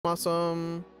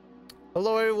Awesome.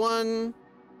 Hello everyone.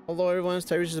 Hello everyone. It's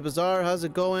Tyrese Bazaar. How's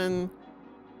it going?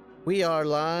 We are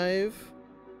live.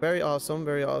 Very awesome.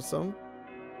 Very awesome.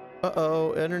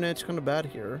 Uh-oh. Internet's kind of bad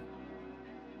here.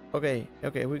 Okay.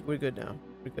 Okay. We're good now.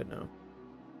 We're good now.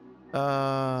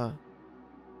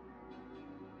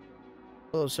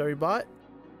 Hello, sorry bot.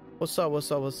 What's up?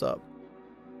 What's up? What's up?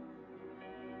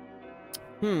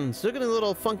 It's looking a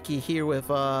little funky here with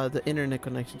the internet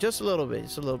connection. Just a little bit.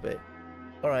 Just a little bit.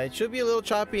 Alright, it should be a little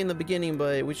choppy in the beginning,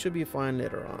 but we should be fine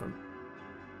later on.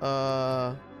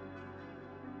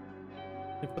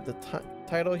 Let me put the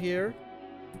title here.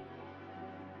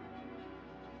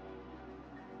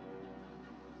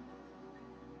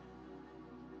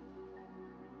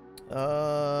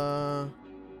 Yeah,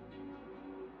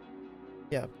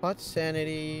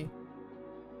 Potsanity.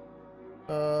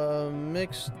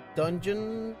 Mixed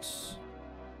dungeons.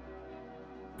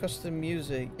 Custom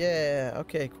music. Yeah,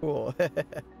 okay, cool.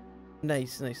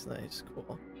 Nice, nice, nice.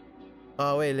 Cool.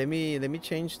 Oh wait, let me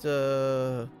change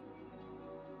the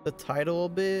title a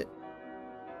bit.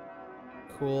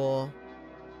 Cool.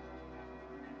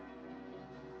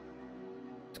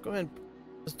 Let's go ahead.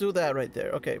 Let's do that right there.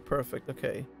 Okay, perfect.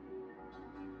 Okay.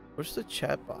 Where's the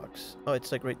chat box? Oh,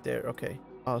 it's like right there. Okay,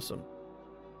 awesome.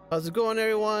 How's it going,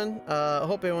 everyone? I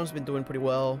hope everyone's been doing pretty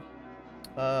well.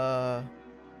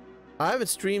 I haven't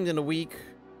streamed in a week.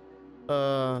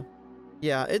 Yeah,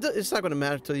 it's not gonna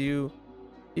matter to you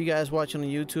guys watching on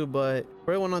YouTube, but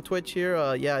for everyone on Twitch here,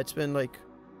 yeah, it's been like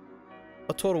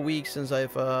a total week since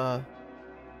I've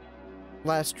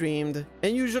last streamed.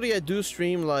 And usually I do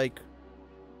stream like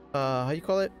how you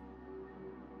call it?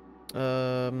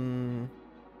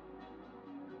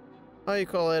 How you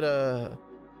call it? I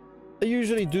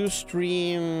usually do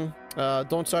stream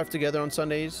Don't Starve Together on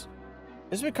Sundays.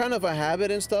 It's been kind of a habit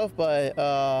and stuff, but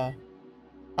I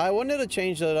wanted to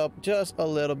change it up just a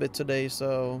little bit today,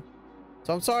 so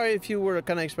I'm sorry if you were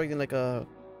kind of expecting like a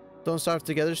Don't Starve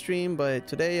Together stream, but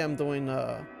today I'm doing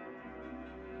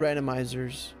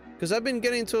randomizers because I've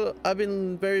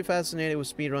been very fascinated with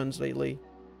speedruns lately,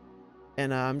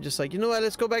 and I'm just like, you know what,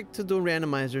 let's go back to doing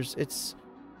randomizers.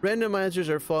 Randomizers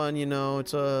are fun, you know.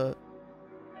 They're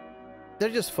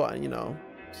just fun, you know.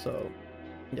 So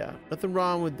yeah, nothing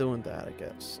wrong with doing that, I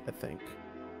guess. I think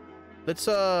let's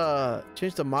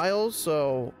change the miles.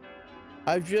 So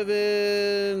I've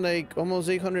driven like almost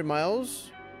 800 miles.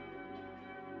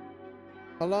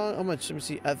 How much? Let me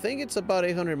see. I think it's about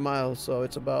 800 miles. So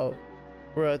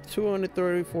we're at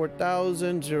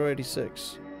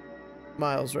 234,086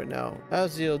 miles right now.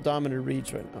 That's the odometer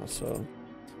reads right now. So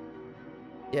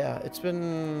yeah, it's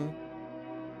been,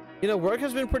 you know, work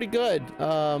has been pretty good.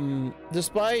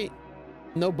 Despite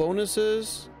no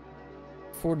bonuses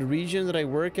for the region that I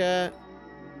work at,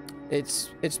 it's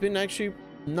been actually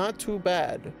not too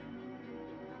bad.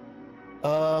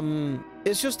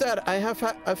 It's just that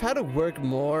I've had to work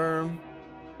more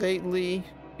lately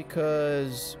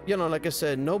because, you know, like I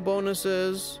said, no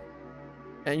bonuses,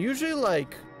 and usually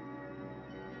like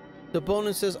the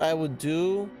bonuses I would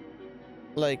do,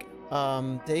 like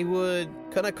they would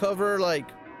kind of cover,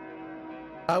 like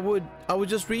I would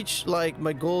just reach like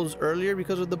my goals earlier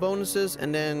because of the bonuses,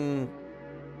 and then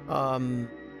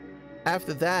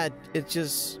after that it's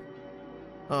just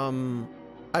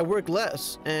I work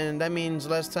less, and that means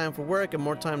less time for work and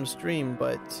more time to stream.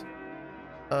 But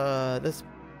that's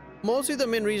mostly the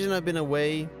main reason I've been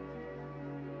away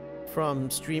from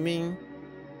streaming.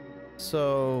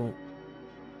 So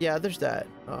yeah, there's that.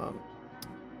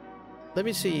 Let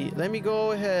me see, let me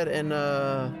go ahead and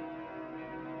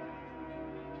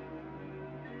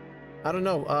I don't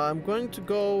know, I'm going to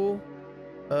go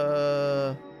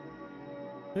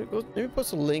let me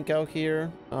post a link out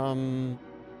here.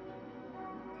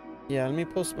 Yeah, let me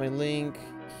post my link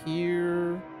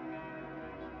here.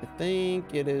 I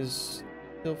think it is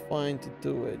still fine to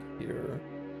do it here.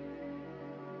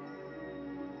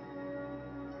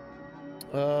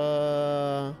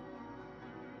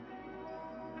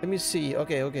 Let me see.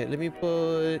 Okay, let me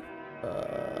put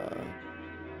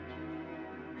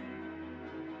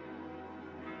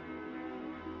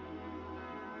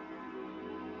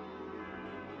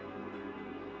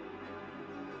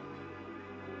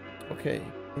okay,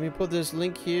 let me put this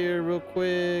link here real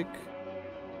quick.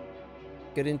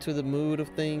 Get into the mood of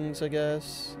things, I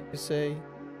guess you could say.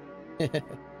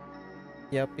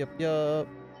 Yep.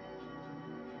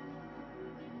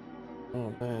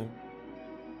 Oh man.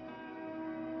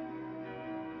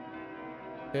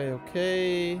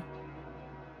 Okay.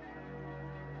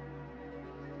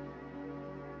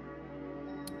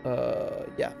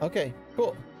 Yeah, okay,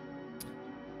 cool.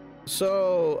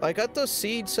 So I got the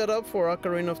seed set up for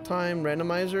Ocarina of Time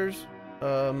randomizers.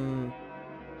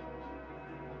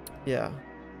 Yeah.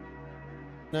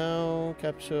 Now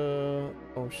capture.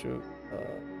 Oh shoot.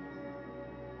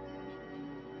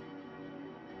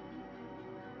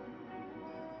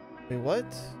 Wait,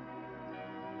 what?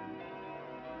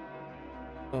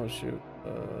 Oh shoot.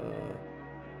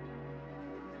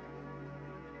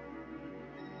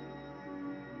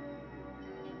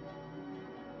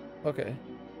 Okay.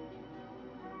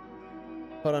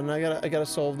 Hold on, I gotta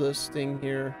solve this thing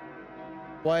here.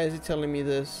 Why is he telling me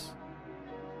this?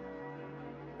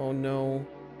 Oh no.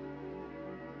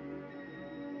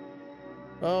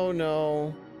 Oh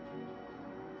no.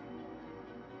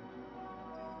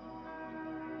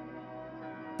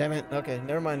 Damn it. Okay,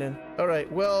 never mind then.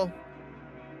 Alright, well,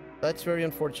 that's very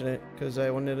unfortunate because I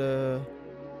wanted to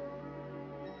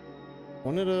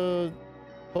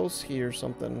post here or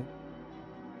something.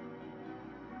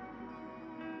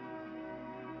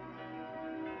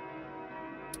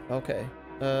 Okay.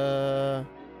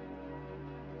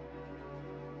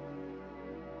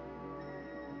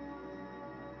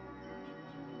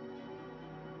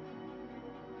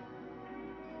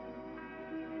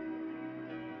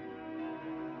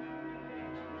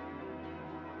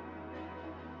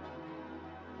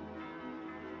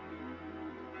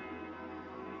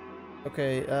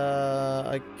 Okay,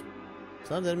 it's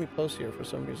not letting me post here for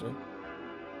some reason.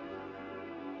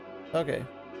 Okay,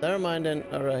 never mind then.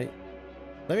 All right,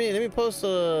 let me post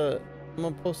I'm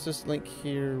gonna post this link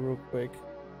here real quick.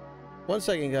 1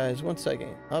 second, guys. 1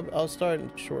 second. I'll start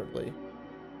shortly.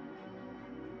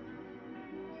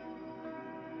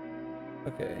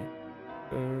 Okay,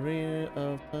 Ocarina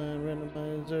of Time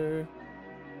randomizer.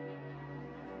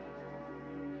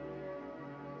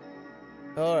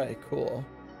 All right, cool.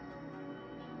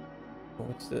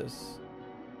 What's this?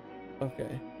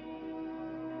 Okay.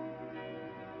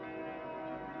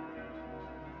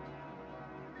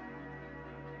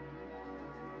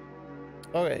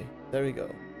 Okay, there we go.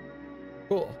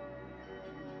 Cool.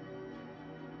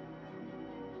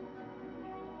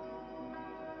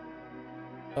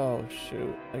 Oh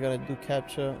shoot, I gotta do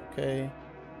captcha. Okay.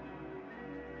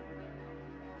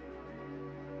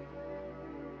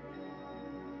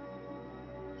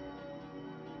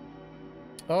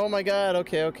 Oh my god,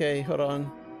 okay, hold on.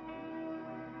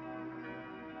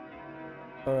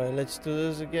 Alright, let's do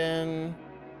this again.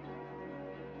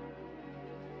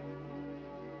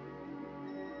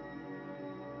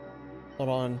 Hold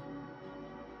on.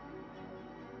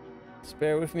 Just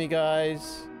bear with me,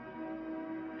 guys.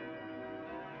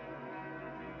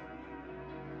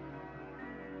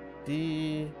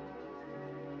 D.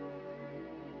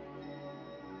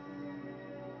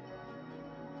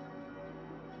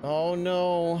 Oh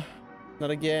no, not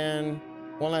again.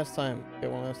 One last time. Okay,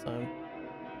 one last time.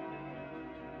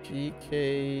 G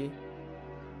K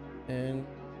N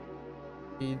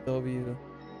E W.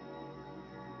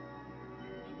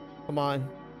 Come on.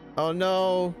 Oh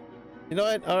no. You know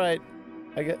what? All right.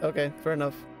 I get okay. Fair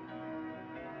enough.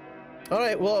 All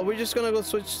right. Well, we're just gonna go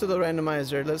switch to the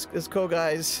randomizer. Let's go,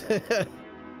 guys.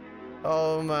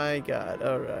 Oh my god.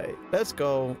 All right. Let's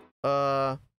go.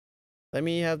 Let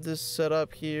me have this set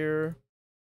up here.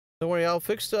 Don't worry. I'll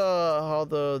fix how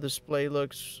the display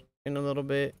looks in a little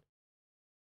bit.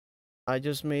 I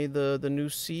just made the new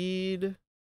seed.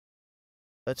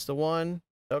 That's the one.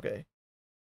 Okay.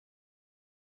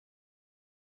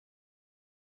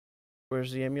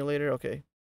 Where's the emulator? Okay.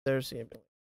 There's the emulator.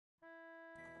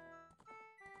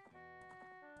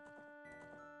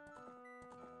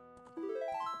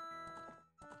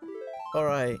 All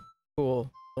right. Cool.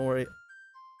 Don't worry.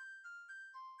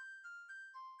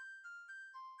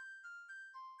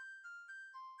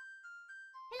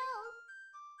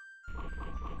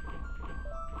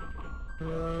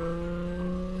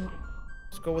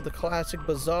 Let's go with the classic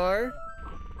bazaar.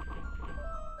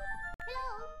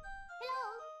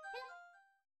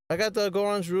 I got the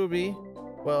Goron's Ruby.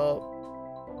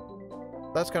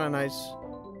 Well, that's kind of nice.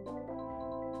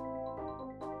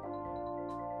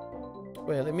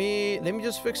 Wait, let me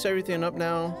just fix everything up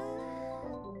now.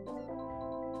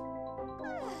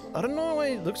 I don't know why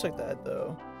it looks like that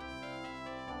though.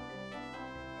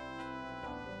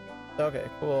 Okay,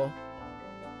 cool.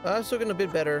 That's looking a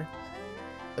bit better.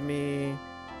 Let me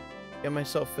get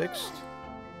myself fixed.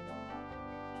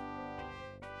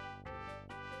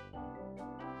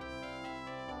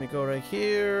 Let me go right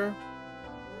here.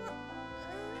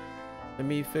 Let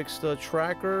me fix the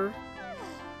tracker.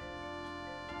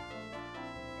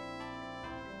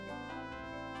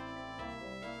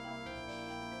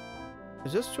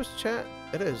 Is this Twitch chat?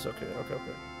 It is. Okay.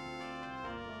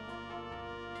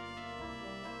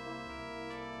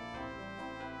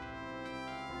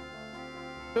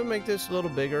 could make this a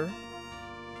little bigger.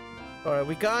 Alright,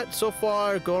 we got so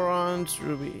far Goron's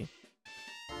Ruby.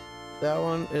 That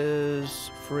one is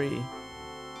free.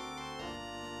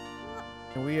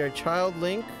 And we are Child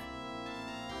Link.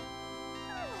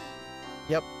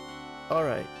 Yep.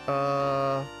 Alright.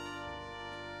 Let's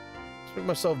make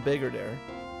myself bigger there.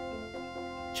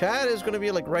 Chad is gonna be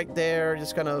like right there,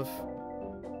 just kind of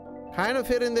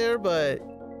hidden there, but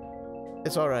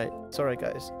it's alright. It's alright,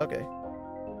 guys. Okay.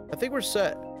 I think we're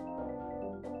set.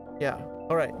 Yeah.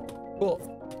 Alright. Cool.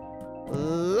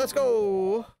 Let's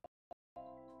go!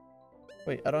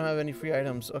 Wait, I don't have any free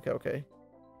items. Okay, okay.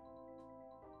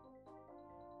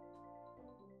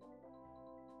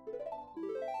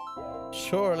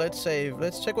 Sure, let's save.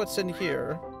 Let's check what's in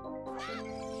here.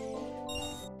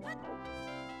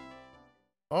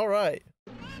 Alright.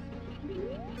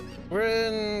 We're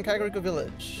in Kakariko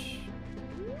Village.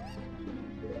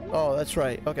 Oh, that's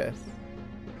right. Okay.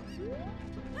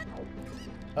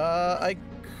 I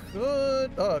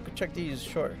could check these.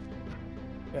 Sure.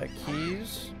 Got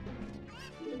keys.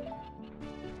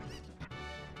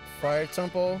 Fire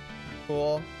temple.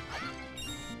 Cool.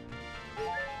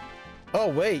 Oh,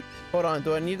 wait. Hold on.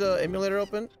 Do I need the emulator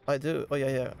open? I do. Oh,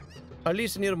 yeah. At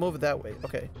least I need to move it that way.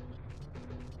 Okay.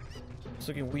 It's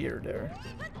looking weird there.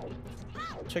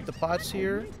 Check the pots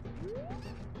here.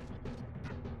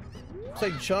 It's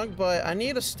like junk, but I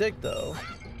need a stick, though.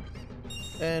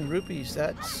 And rupees.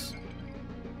 It's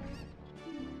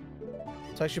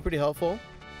actually pretty helpful.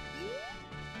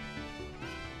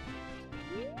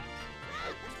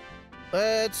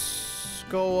 Let's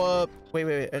go up.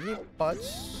 Wait. Any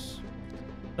pots?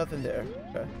 Nothing there.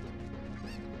 Okay.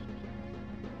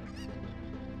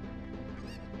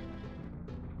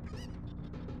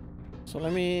 So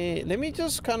let me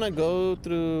just kind of go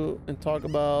through and talk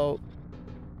about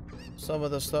some of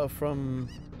the stuff from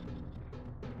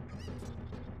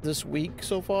this week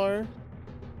so far.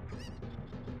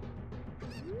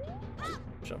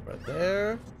 Jump right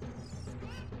there.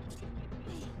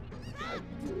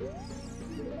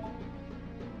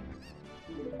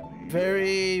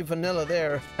 Very vanilla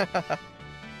there.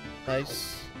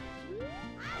 Nice.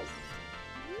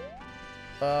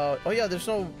 Oh yeah, there's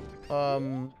no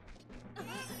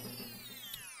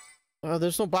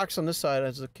box on this side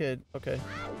as a kid. Okay.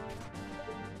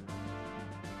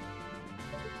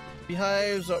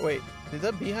 Beehives. Oh, wait, did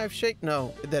that beehive shake?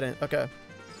 No, it didn't. Okay.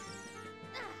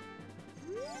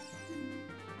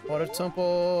 Water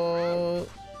temple.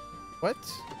 What?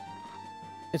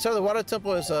 Inside the water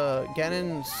temple is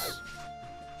Ganon's.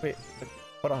 Wait,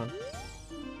 hold on.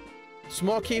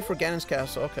 Small key for Ganon's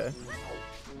castle. Okay.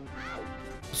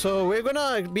 So we're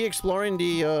gonna be exploring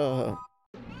the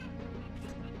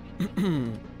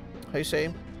how you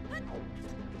say?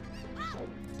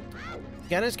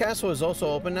 Ganon's castle is also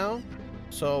open now,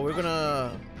 so we're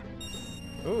gonna.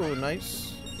 Ooh,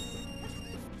 nice.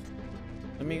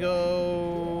 Let me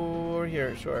go over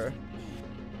here. Sure.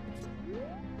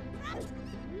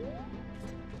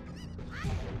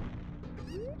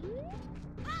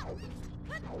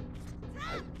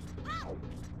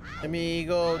 Let me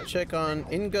go check on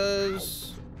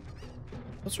Inga's.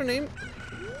 What's her name?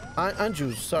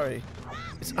 Anju, sorry.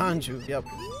 It's Anju, yep.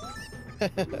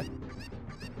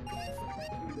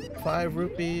 5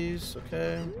 rupees,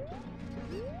 okay.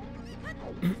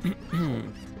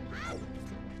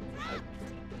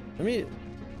 let me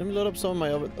load up some of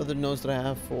my other notes that I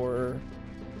have for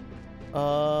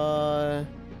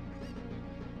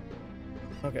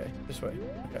okay, this way.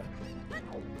 Okay.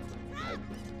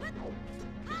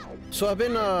 So I've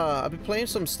been playing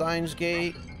some Steins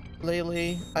Gate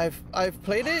lately. I've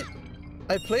played it.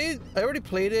 I already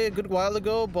played it a good while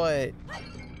ago, but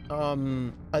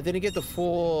I didn't get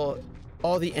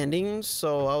all the endings,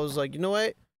 so I was like, you know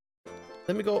what?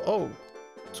 Let me go. Oh,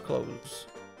 it's closed.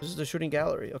 This is the shooting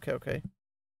gallery. Okay.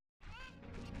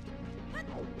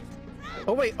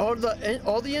 Oh wait, all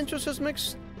the entrances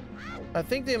mixed? I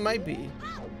think they might be.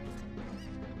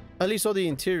 At least all the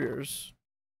interiors.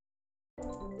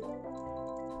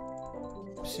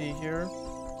 See here,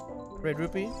 red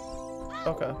rupee.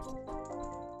 Okay.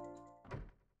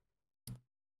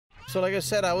 So like I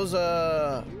said, I was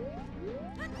I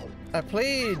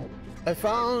played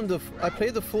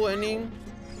the full ending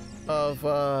of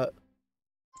well,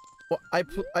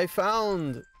 I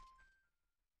found,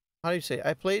 how do you say,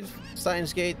 I played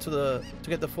Steins Gate to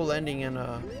get the full ending, and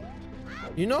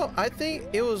you know, I think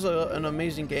it was an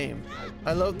amazing game.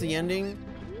 I loved the ending.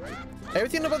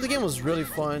 Everything about the game was really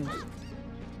fun.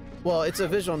 Well, it's a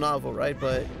visual novel, right?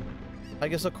 But I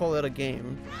guess I'll call it a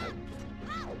game.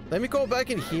 Let me go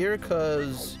back in here,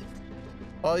 because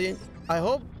I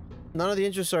hope none of the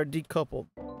interests are decoupled.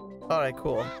 Alright,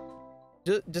 cool.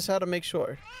 Just had to make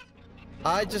sure.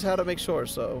 I just had to make sure,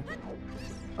 so.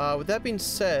 With that being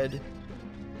said,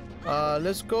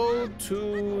 let's go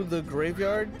to the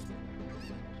graveyard.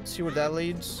 See where that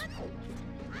leads.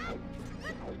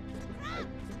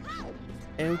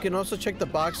 And we can also check the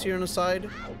box here on the side.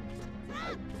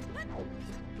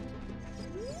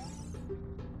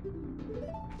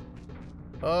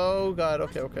 Oh god,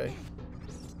 okay, okay.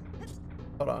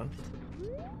 Hold on.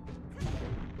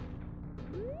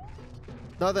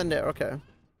 Nothing there, okay.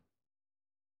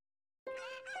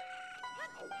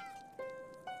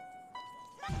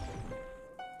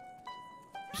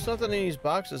 There's nothing in these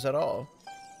boxes at all.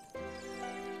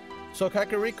 So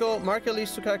Kakariko, market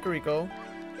leads to Kakariko.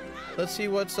 Let's see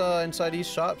what's inside these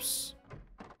shops.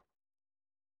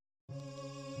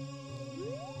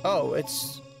 Oh,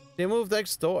 it's... They moved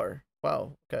next door.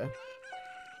 Wow, okay.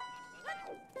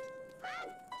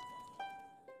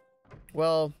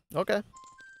 Well, okay.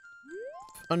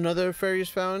 Another fairies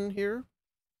found here.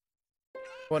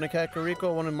 One in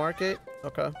Kakariko, one in Market.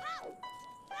 Okay.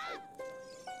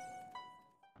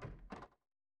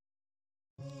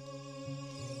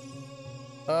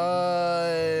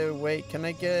 Wait, can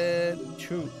I get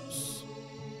choose?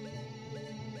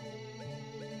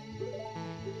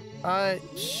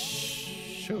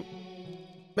 Shoot.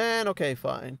 Man, okay,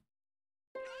 fine.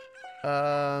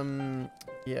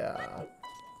 Yeah.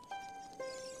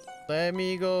 Let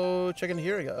me go check in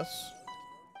here, I guess.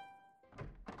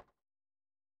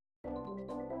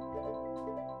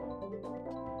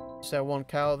 Is that one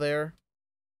cow there?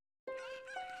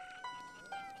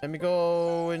 Let me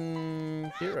go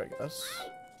in here, I guess.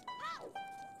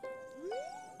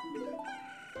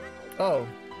 Oh,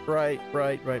 right.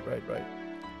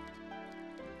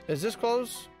 Is this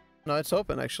closed? No, it's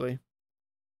open, actually.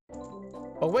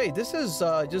 Oh, wait, this is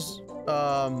just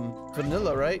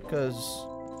vanilla, right? Because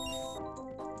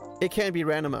it can't be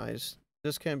randomized.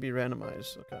 This can't be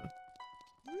randomized. Okay.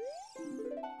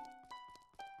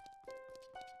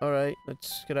 Alright,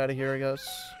 let's get out of here, I guess.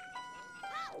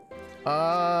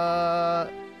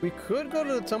 We could go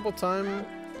to the temple time.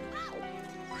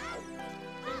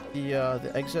 The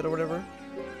exit or whatever.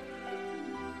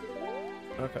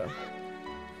 Okay.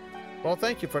 Well,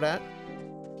 thank you for that.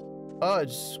 Oh,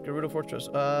 it's Gerudo Fortress.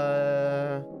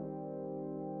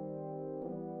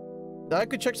 I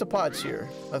could check the pods here,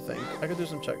 I think. I could do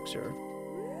some checks here.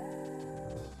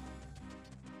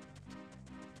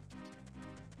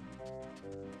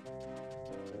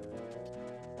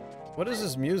 What is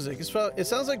this music? It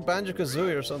sounds like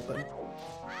Banjo-Kazooie or something.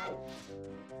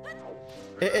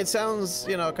 It sounds,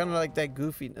 you know, kind of like that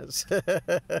goofiness.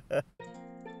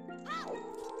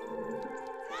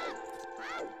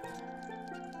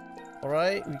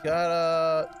 Alright, we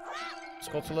got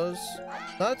Skulltulas.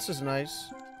 That's just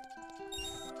nice.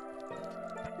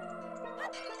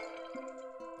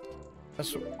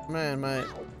 That's, man, my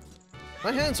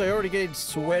hands are already getting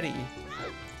sweaty.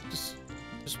 Just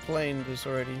playing this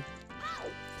already.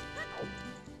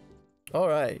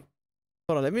 Alright.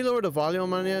 Hold on, let me lower the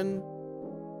volume on the end.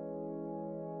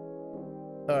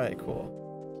 Alright, cool.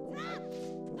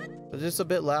 It's just a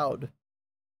bit loud.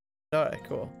 Alright,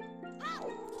 cool.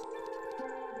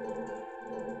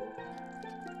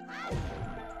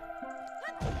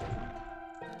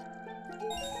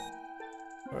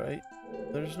 Alright.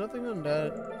 There's nothing on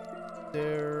that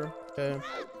there. Okay.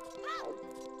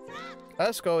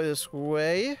 Let's go this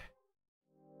way.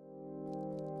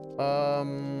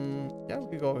 Yeah,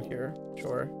 we could go over here.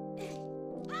 Sure.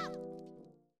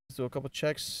 Let's do a couple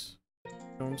checks. You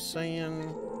know what I'm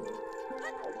saying?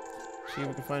 See if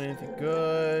we can find anything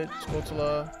good.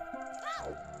 Skulltula.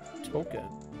 Token.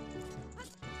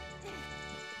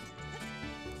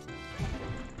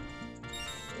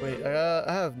 Wait,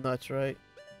 I have nuts, right?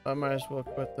 I might as well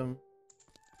equip them.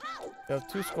 We have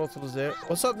 2 Skulltulas there.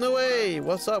 What's up, Nue?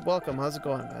 What's up? Welcome. How's it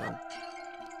going, man?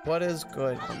 What is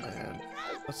good, oh, man?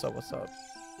 What's up? What's up?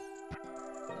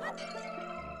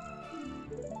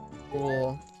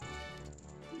 Cool.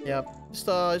 Yep. Just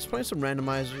playing some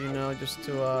randomizer, you know, just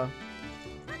to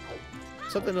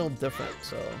something a little different.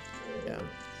 So, yeah.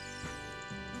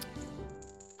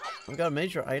 I've got a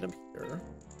major item here.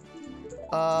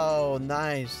 Oh,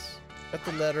 nice. Got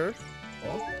the letter.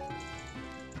 Oh.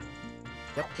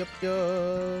 Yep.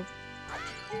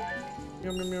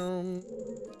 Yum, yum, yum.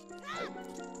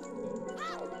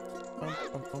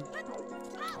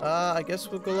 I guess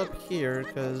we'll go up here,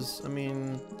 because, I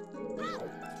mean...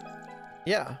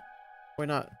 Yeah. Why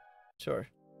not? Sure.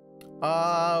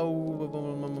 I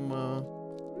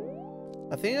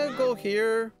think I'll go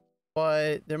here,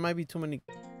 but there might be too many...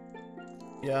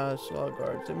 Yeah, it's a lot of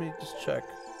guards. Let me just check.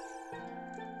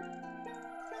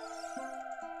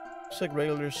 It's like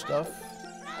regular stuff.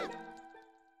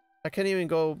 I can't even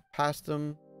go past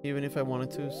them, even if I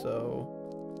wanted to, so...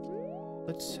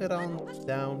 Let's head on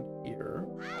down here.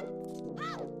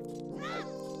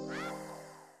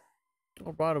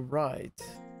 Alright.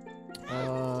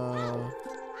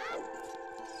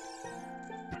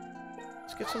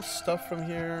 Let's get some stuff from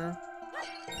here.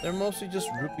 They're mostly just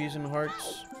rupees and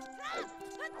hearts.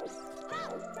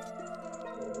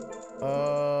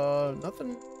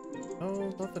 Nothing.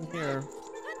 No, nothing here.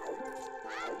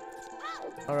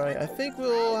 Alright, I think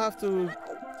we'll have to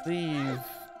leave,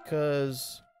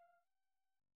 because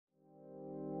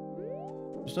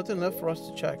there's nothing left for us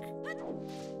to check.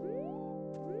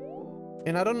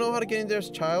 And I don't know how to get in there as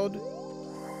a child,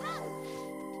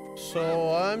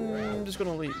 so I'm just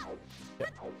gonna leave. Yeah.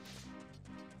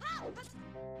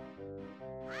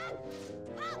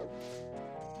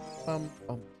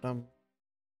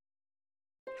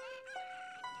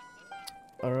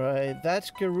 Alright, that's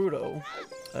Gerudo.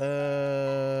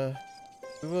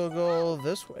 We will go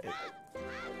this way.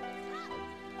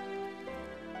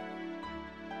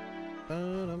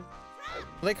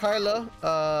 Like Hyla,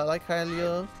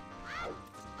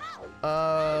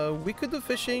 we could do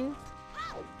fishing.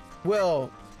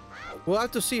 Well, we'll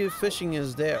have to see if fishing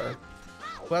is there.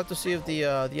 We'll have to see if the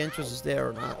entrance is there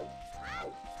or not.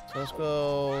 So let's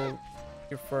go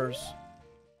here first.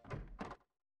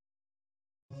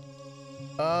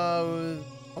 How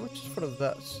much is for the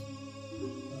vest?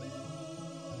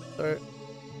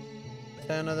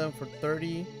 10 of them for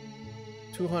 30.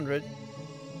 200.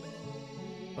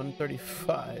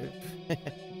 135.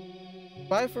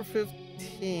 5 for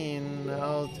 15.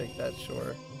 I'll take that,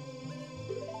 sure.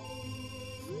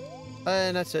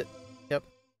 And that's it. Yep.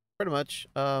 Pretty much.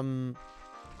 What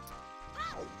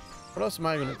else am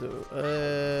I gonna do?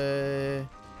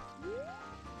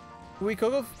 We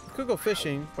could go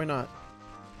fishing. Why not?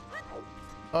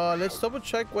 Let's double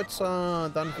check what's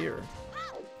down here.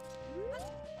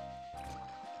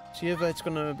 See if it's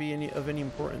gonna be of any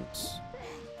importance.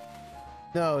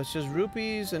 No, it's just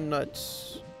rupees and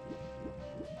nuts.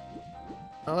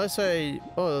 Unless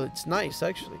oh, it's nice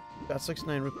actually. Got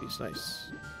 69 rupees,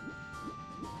 nice.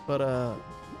 But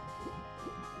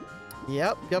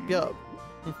yep.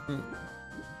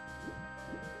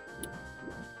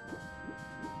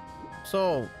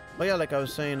 So, oh yeah, like I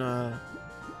was saying, I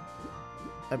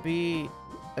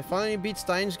finally beat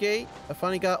Steins Gate. I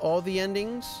finally got all the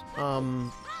endings.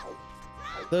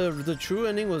 The true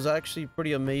ending was actually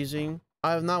pretty amazing.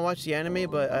 I have not watched the anime,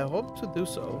 but I hope to do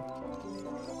so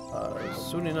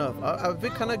soon enough. I've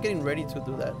been kind of getting ready to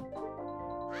do that.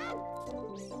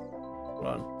 Hold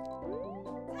on.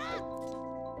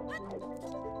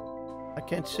 I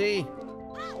can't see.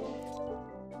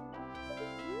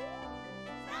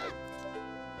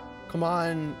 Come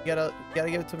on, you gotta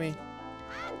give it to me.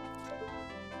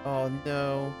 Oh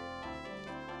no.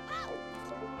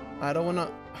 I don't wanna.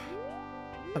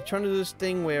 I'm trying to do this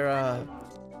thing where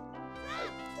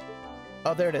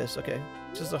oh, there it is. Okay,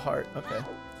 it's just a heart. Okay.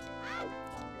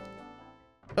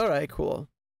 All right, cool.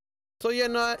 So yeah,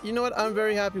 no, you know what? I'm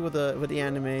very happy with the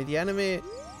anime. The anime.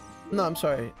 No, I'm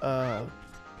sorry.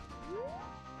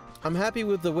 I'm happy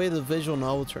with the way the visual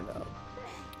novel turned out.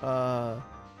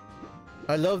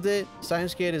 I loved it.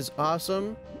 Steins Gate is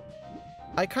awesome.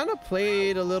 I kind of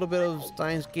played a little bit of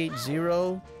Steins Gate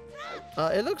 0.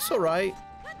 It looks alright.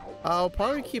 I'll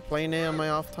probably keep playing it on my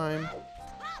off time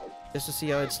just to see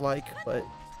how it's like, but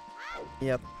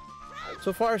yep.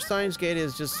 So far, Steins Gate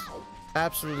is just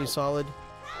absolutely solid.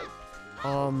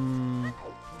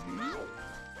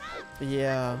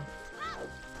 Yeah.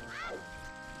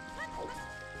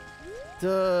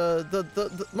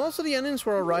 The most of the endings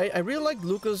were alright. I really like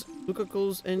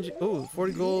Lukaku's engine. Oh,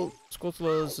 40 gold.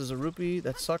 Skulltulas is a rupee.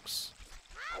 That sucks.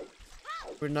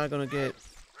 We're not gonna get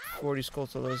 40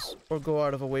 Skulltulas or go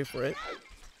out of a way for it.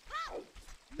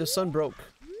 The sun broke.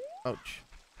 Ouch.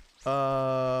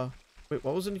 Wait,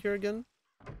 what was in here again?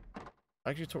 I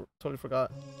actually totally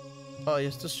forgot. Oh,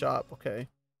 yes, the shop. Okay.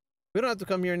 We don't have to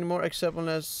come here anymore, except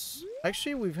unless...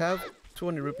 Actually, we have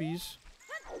 200 rupees.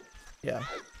 Yeah.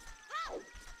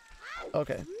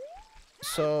 Okay.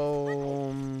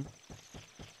 So...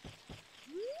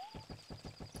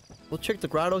 we'll check the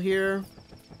grotto here.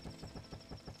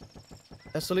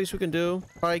 That's the least we can do.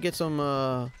 Probably get some,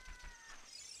 out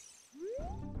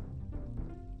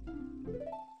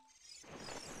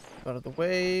of the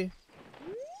way.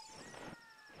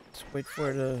 Let's wait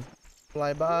for it to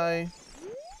fly by.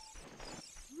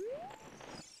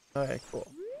 Alright, cool.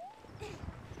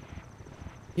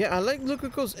 Yeah, I like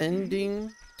Lukaku's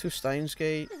ending to Steins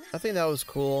Gate. I think that was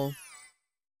cool.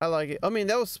 I like it. I mean,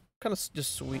 that was kind of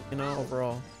just sweet, you know,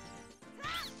 overall.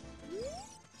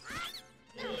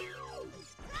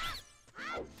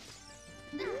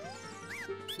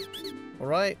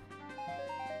 Alright.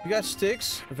 We got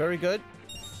sticks. Very good.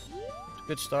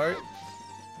 Good start.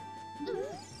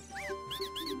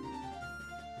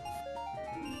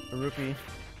 A rupee.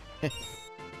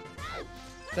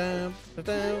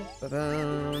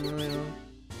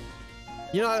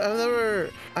 You know, I've never...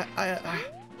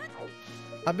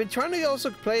 I've been trying to also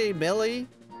play melee.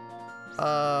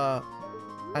 I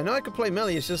know I could play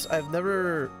melee, it's just I've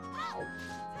never...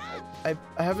 I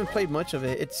haven't played much of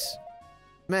it. It's...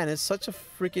 Man, it's such a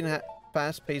freaking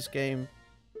fast-paced game.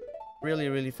 Really,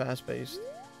 really fast-paced.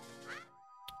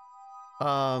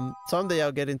 Someday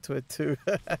I'll get into it too.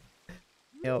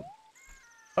 Yep.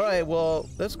 Alright, well,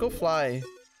 let's go fly.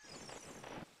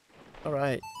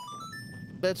 Alright.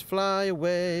 Let's fly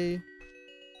away.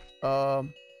 Okay.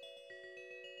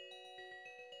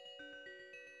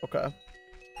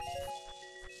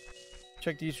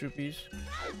 Check these rupees.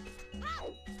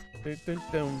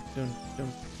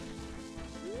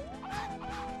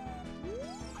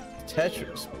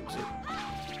 Tetris.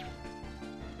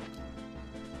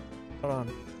 Hold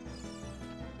on.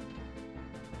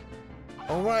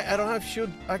 Alright, I don't have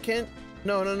shield. I can't.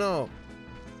 No.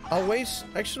 I'll waste.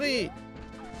 Actually,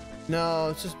 no,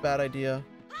 it's just a bad idea.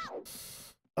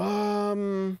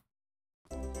 Oh,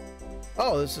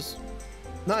 this is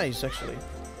nice, actually.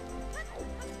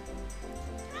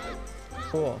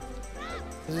 Cool.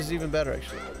 This is even better,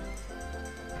 actually.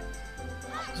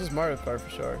 This is Mario Kart for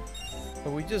sure.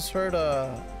 But we just heard,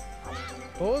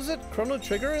 what was it? Chrono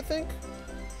Trigger, I think?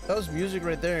 That was music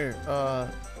right there.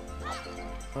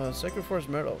 Sacred Forest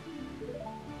Meadow.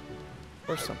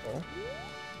 Or simple.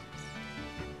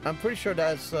 I'm pretty sure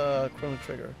that's, Chrono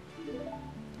Trigger.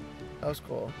 That was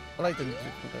cool. I like the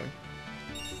music from there.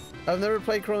 I've never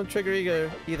played Chrono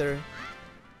Trigger either.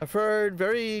 I've heard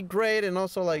very great and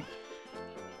also like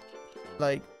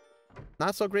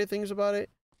not so great things about it.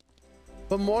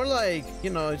 But more like, you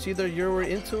know, it's either you're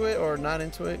into it or not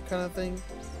into it kind of thing,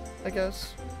 I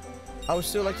guess. I would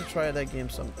still like to try that game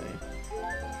someday.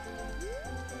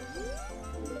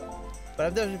 But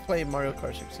I've definitely played Mario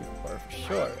Kart 64 for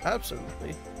sure.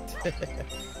 Absolutely.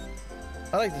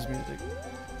 I like this music.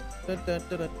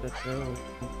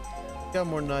 Got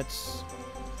more nuts.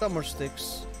 Got more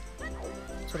sticks.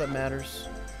 So that matters.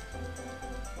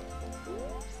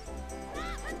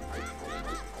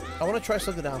 I want to try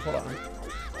something out. Hold on.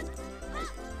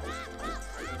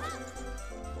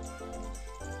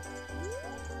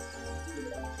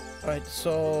 Alright,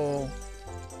 so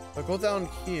I'll go down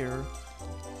here.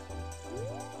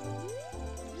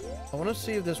 I want to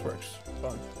see if this works.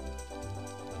 Hold on.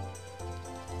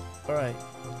 Alright.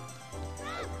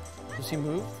 Does he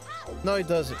move? No, he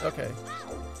doesn't. Okay.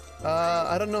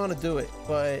 I don't know how to do it,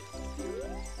 but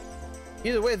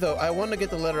either way, though, I want to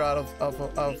get the letter out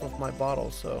of my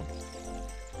bottle, so.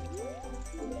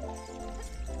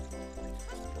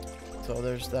 So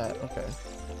there's that. Okay.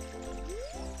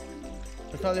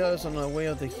 Natalia is on the way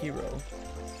of the hero.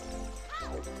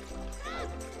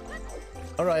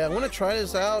 Alright, I want to try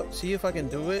this out, see if I can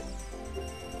do it.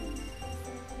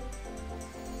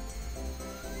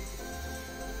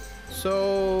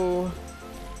 So,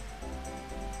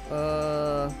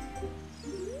 so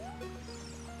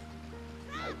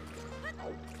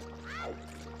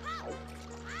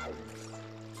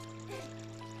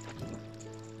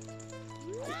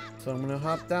I'm gonna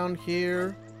hop down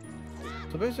here.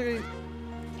 So basically,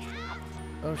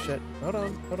 oh shit! Hold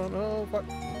on! Oh fuck!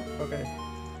 Okay.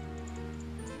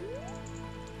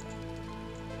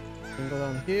 Can go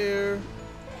down here.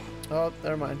 Oh,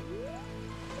 never mind.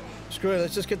 Screw it,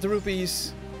 let's just get the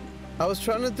rupees. I was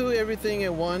trying to do everything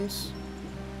at once.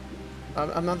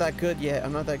 I'm not that good yet.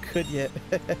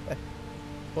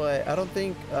 But I don't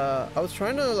think, I was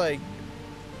trying to like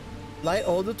light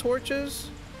all the torches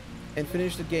and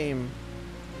finish the game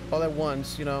all at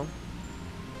once, you know.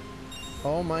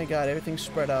 Oh my god, everything's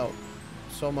spread out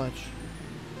so much.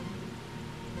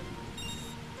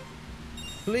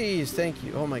 Please, thank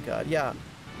you. Oh my god, yeah.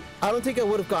 I don't think I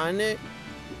would have gotten it.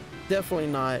 Definitely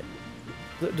not.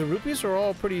 The rupees are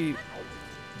all pretty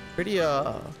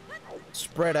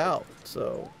spread out,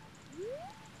 so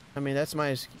I mean that's my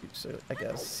excuse, I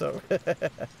guess. So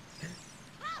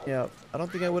yeah, I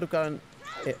don't think I would have gotten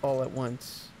it all at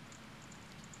once.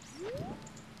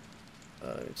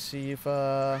 Let's see if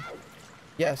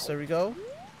yes, there we go.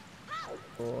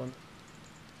 Go on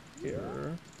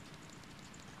here.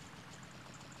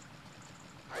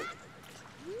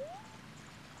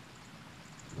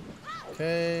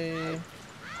 Okay.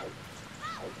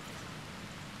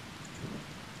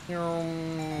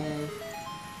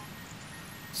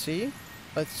 See?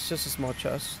 It's just a small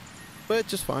chest. But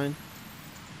just fine.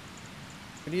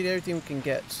 We need everything we can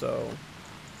get, so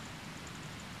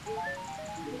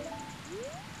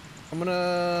I'm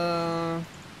gonna...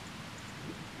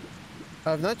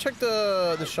 I've not checked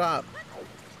the shop.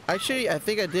 Actually, I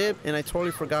think I did, and I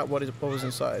totally forgot what was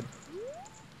inside.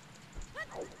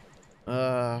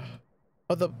 Oh,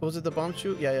 was it the bomb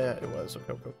chute? Yeah, it was.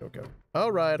 Okay.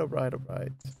 All right.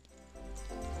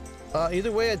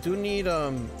 Either way, I do need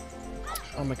oh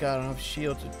my god, I don't have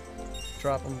shield to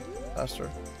drop them faster.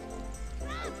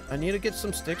 I need to get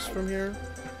some sticks from here.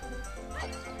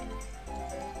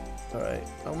 All right,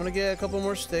 I'm gonna get a couple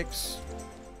more sticks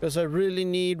because I really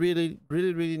need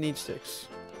sticks.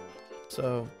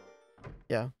 So,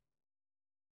 yeah.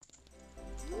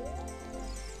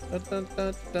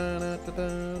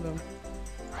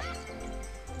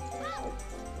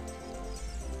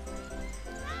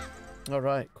 All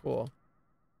right, cool.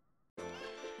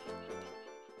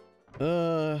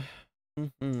 Let's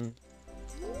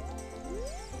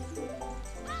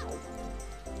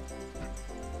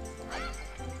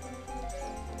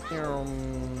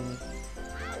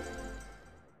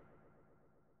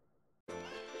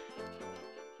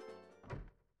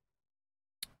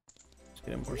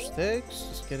get in more sticks.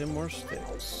 Let's get in more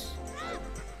sticks.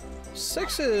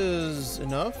 6 is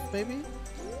enough, maybe?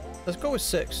 Let's go with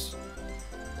 6.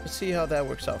 Let's see how that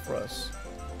works out for us.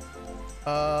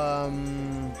 Yeah,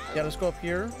 let's go up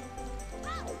here.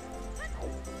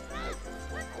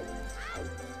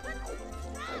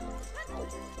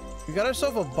 We got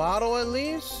ourselves a bottle at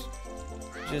least.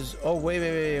 Which is, oh,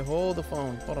 wait. Hold the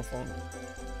phone. Hold the phone.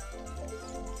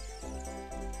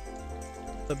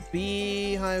 The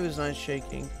beehive is not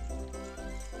shaking.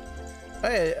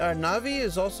 Hey, our Navi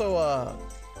is also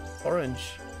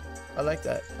orange. I like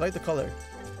that. I like the color.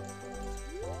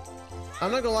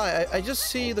 I'm not gonna lie, I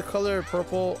just see the color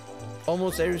purple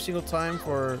almost every single time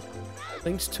for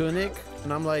Link's tunic,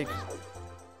 and I'm like,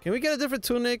 can we get a different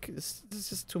tunic? This is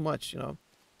just too much, you know.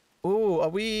 Ooh, are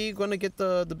we gonna get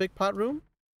the big pot room?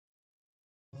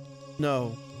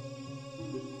 No.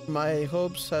 My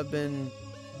hopes have been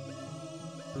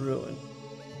ruined.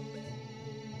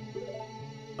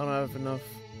 I don't have enough.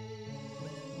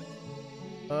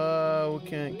 We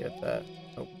can't get that.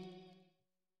 Nope.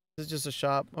 This is just a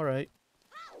shop. All right.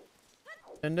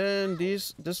 And then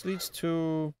this leads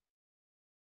to,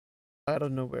 I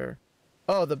don't know where.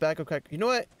 Oh, the back of Crack. You know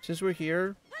what? Since we're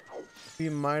here, we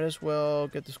might as well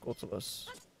get the Skulltulus.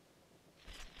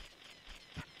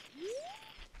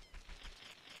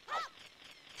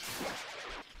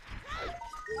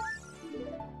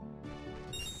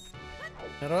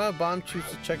 I don't have bomb chutes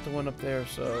to check the one up there,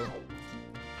 so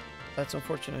that's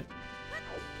unfortunate.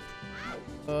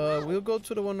 We'll go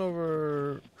to the one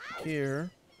over here.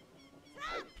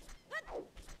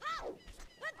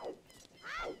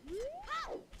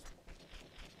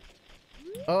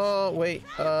 Oh wait,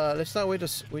 let's not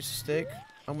waste a stick.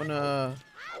 I'm gonna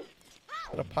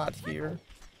put a pot here.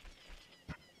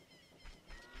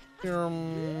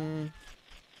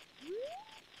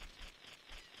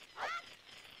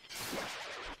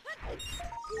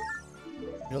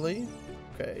 Really?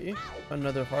 Okay,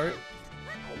 another heart.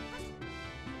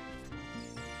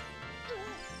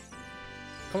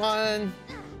 Come on!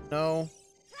 No.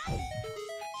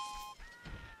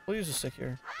 We'll use a stick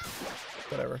here.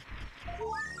 Whatever.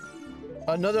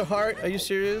 Another heart? Are you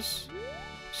serious?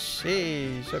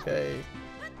 Jeez, okay.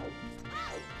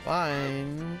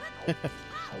 Fine.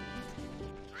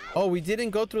 Oh, we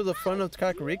didn't go through the front of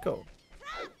Kakariko.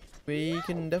 We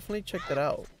can definitely check that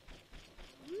out.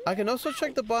 I can also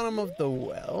check the bottom of the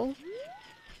well.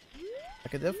 I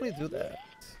could definitely do that.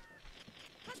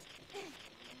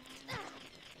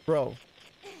 Bro.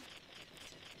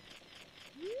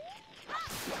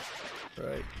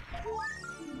 Right.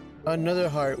 Another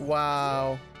heart.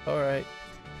 Wow. Alright.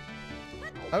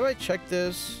 How do I check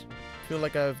this? I feel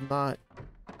like I have not.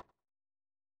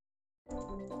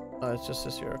 Oh, it's just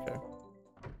this here. Okay.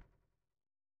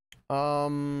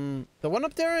 The one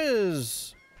up there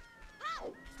is...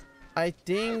 I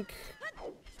think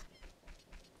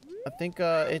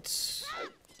it's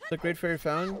the Great Fairy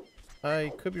Fountain.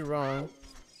 I could be wrong.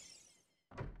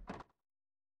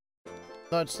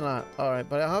 No, it's not. Alright,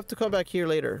 but I'll have to come back here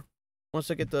later. Once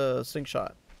I get the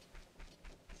slingshot.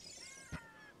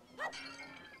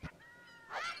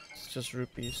 It's just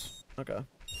rupees. Okay.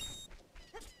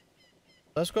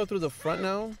 Let's go through the front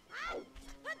now.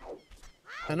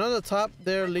 And on the top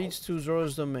there leads to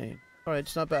Zora's domain. Alright,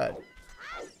 it's not bad.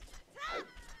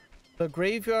 The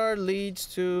graveyard leads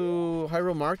to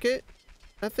Hyrule Market,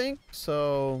 I think.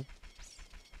 So,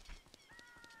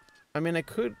 I mean, I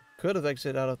could have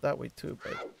exited out of that way too,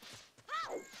 but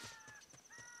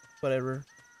whatever.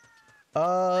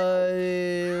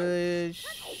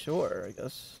 Sure, I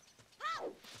guess.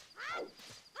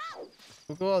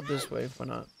 We'll go out this way. Why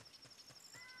not?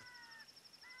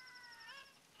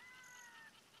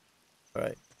 All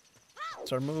right.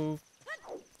 It's our move.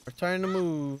 We're trying to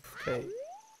move. Okay.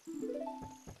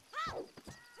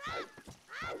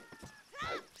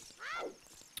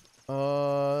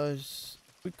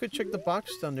 We could check the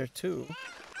box down there too.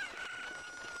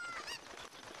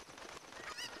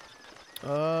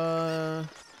 Yeah,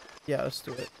 let's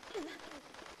do it.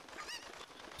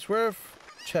 It's worth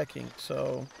checking,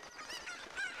 so.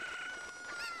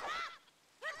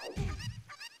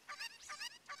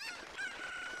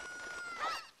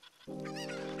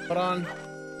 Hold on.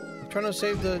 I'm trying to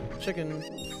save the chicken.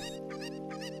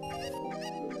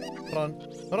 Hold on.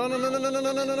 Hold on,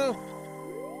 no.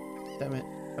 Damn it.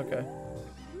 Okay.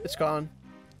 It's gone.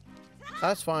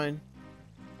 That's fine.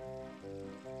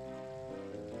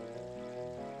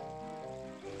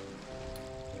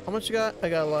 How much you got? I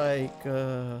got like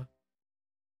 5,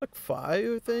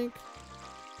 I think.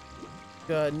 We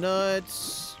got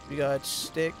nuts. We got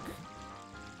stick.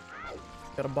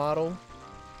 Got a bottle.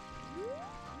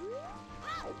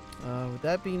 With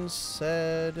that being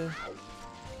said,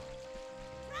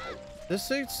 this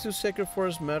leads to Sacred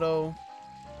Forest Meadow.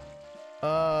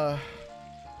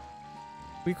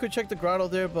 We could check the grotto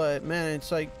there, but man,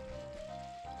 it's like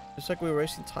we're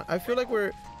wasting time. I feel like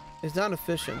it's not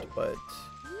efficient, but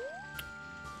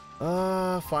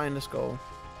fine, let's go.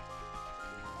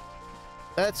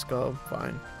 Let's go,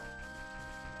 fine.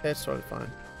 It's totally fine.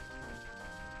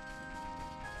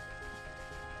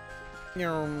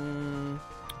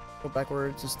 Go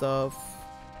backwards and stuff.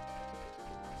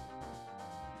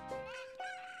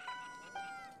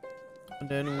 And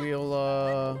then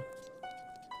we'll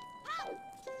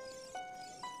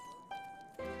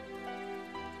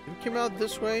we came out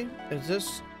this way.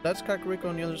 That's Kakariko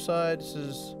on the other side. This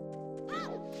is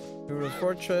Guru's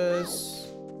Fortress.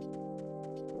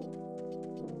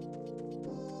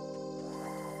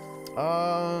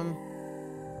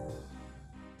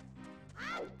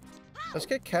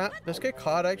 Let's get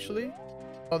caught actually.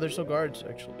 Oh, there's no guards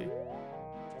actually.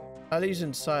 At least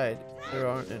inside there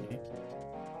aren't any.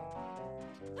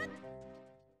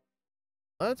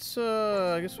 Let's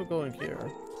I guess we'll go in here.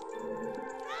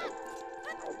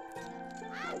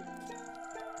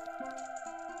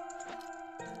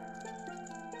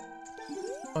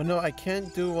 Oh no, I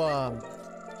can't do what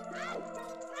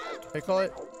do I call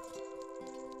it?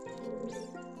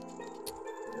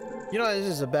 You know, this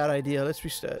is a bad idea. Let's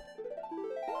reset.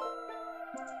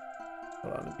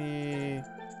 Hold on, let me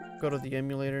go to the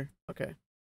emulator. Okay.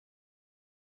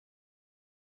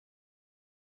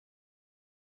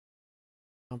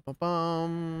 Bum, bum,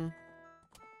 bum.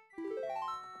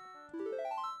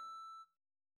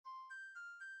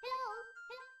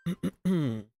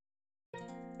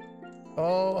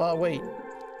 Oh, wait.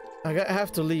 I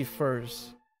have to leave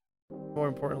first. More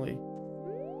importantly.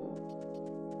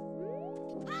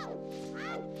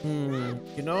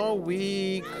 You know,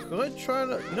 we could try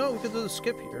to... No, we could do the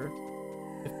skip here.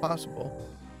 If possible.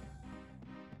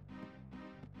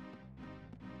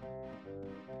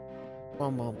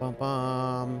 Bum, bum, bum,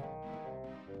 bum.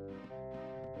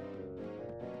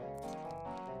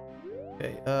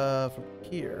 Okay, from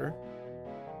here...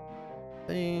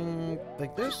 Thing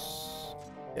like this?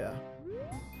 Yeah.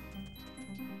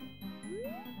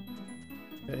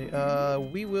 Okay,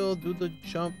 we will do the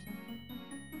jump.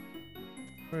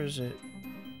 Where is it?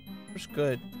 Where's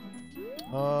good?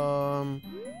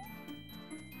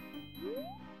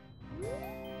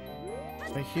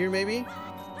 Right here maybe?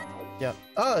 Yeah.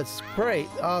 Oh, it's great.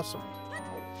 Awesome.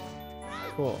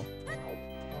 Cool.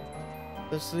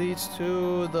 This leads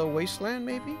to the wasteland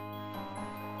maybe?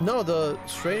 No,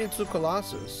 straight into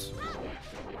Colossus.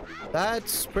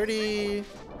 That's pretty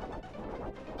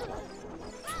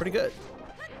good.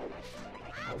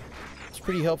 It's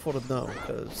pretty helpful to know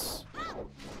because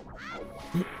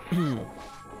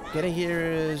getting here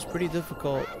is pretty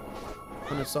difficult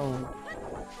on its own.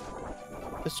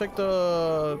 Let's check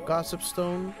the Gossip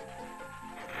Stone.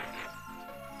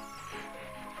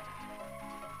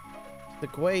 The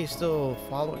Gwei is still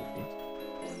following me.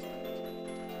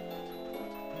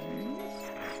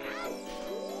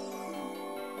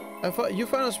 You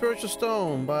found a spiritual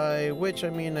stone, by which I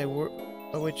mean I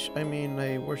worship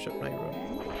Nairo.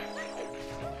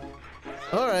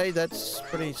 All right, that's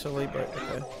pretty silly, but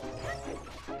okay.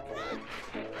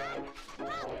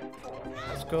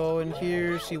 Let's go in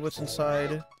here, see what's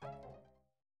inside.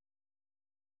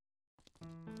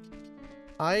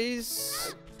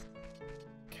 Ice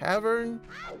cavern.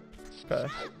 Okay.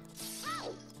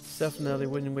 It's definitely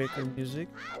Wind Waker music.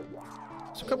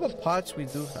 There's a couple of pots we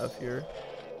do have here.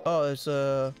 Oh, it's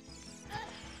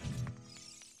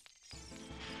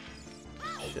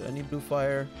shit, I need blue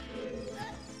fire.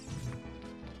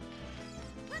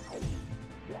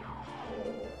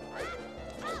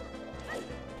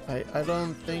 I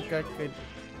don't think I could.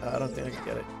 I don't think I could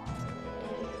get it.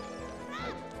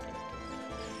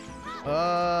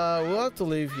 We'll have to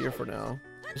leave here for now.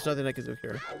 There's nothing I can do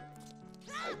here.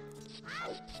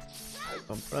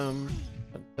 Bum bum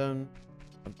dun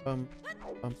bum bum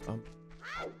bum bum.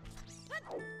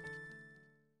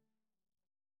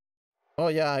 Oh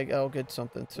yeah, I'll get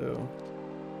something too.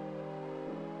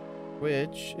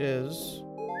 Which is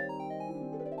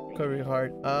recovery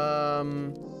heart.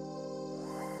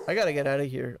 I gotta get out of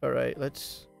here. All right,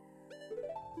 let's.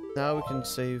 Now we can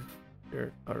save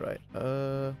here. All right.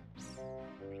 Hold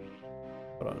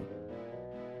on.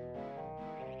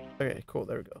 Okay, cool.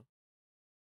 There we go.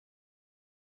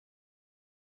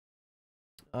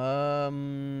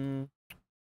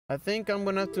 I think I'm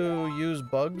gonna have to use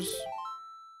bugs.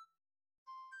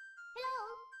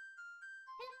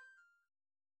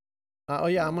 Oh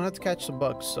yeah, I'm gonna have to catch some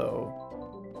bugs. So.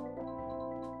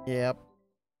 Yep.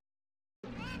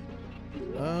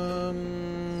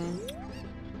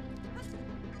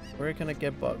 Where can I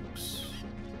get bugs?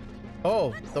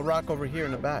 Oh, the rock over here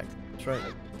in the back. That's right.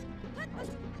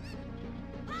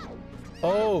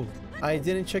 Oh, I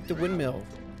didn't check the windmill.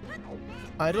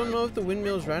 I don't know if the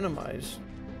windmill is randomized.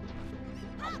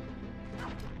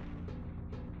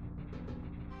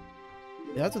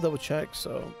 You have to double check,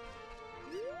 so.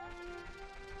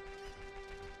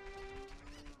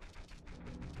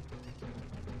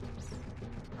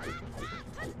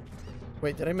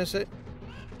 Wait, did I miss it?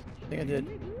 I think I did.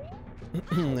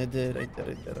 I did,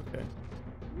 okay.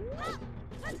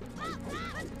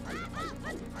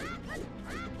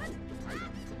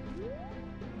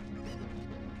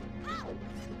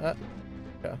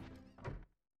 Okay.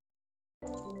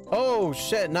 Oh,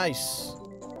 shit, nice.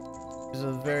 This is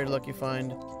a very lucky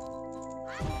find.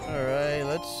 Alright,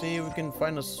 let's see if we can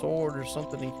find a sword or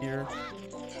something in here.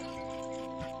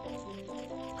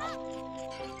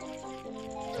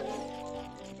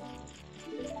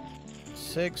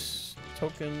 Six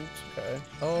tokens. Okay.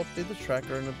 I'll update the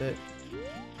tracker in a bit.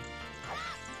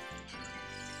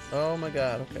 Oh my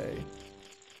god, okay.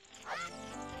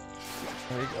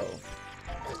 There we go.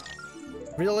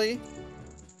 Really?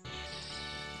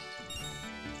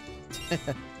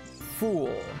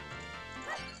 Fool.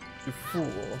 You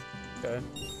fool. Okay.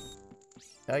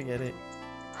 I get it.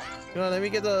 You know, let me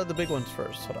get the big ones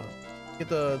first. Hold on. Get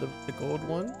the gold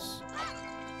ones.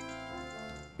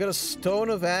 Got a stone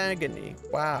of agony.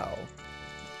 Wow.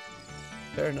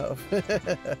 Fair enough.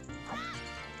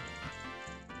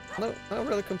 No, not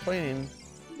really complaining.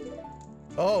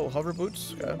 Oh, hover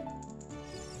boots. Okay.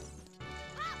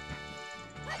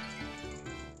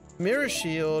 Mirror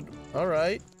shield. All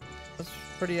right. That's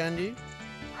pretty handy.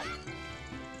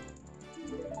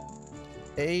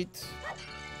 8.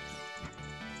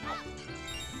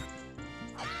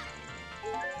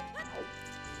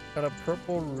 Got a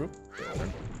purple root there.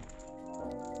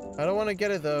 I don't want to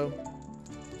get it though.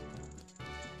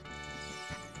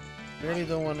 Really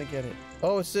don't want to get it.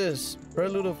 Oh, it's this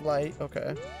Prelude of Light.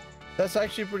 Okay, that's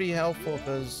actually pretty helpful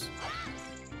because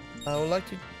I would like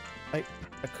to. I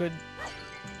could.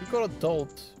 We go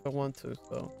adult if I want to.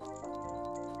 So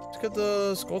let's get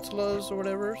the Scotulas or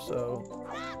whatever. So.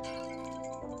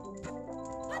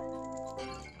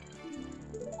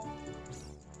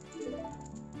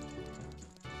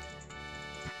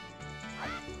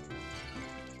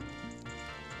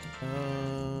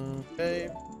 Okay.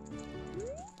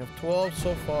 We have 12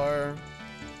 so far.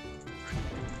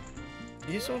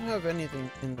 These don't have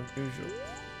anything in the usual.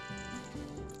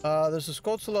 There's a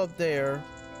Scotula up there,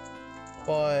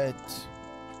 but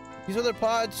these other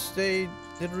pods, they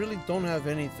really don't have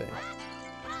anything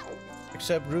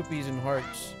except rupees and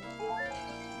hearts.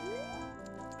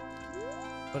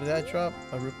 What did that drop?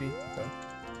 A rupee. Okay.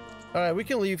 All right, we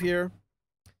can leave here.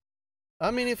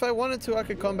 I mean, if I wanted to, I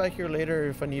could come back here later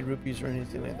if I need rupees or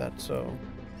anything like that, so.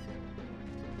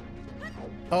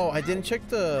 Oh, I didn't check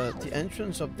the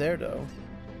entrance up there, though.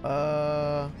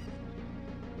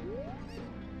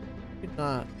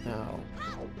 Not now.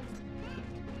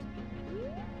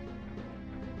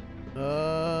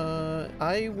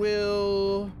 I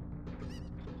will.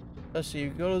 Let's see. We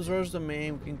go to Zora's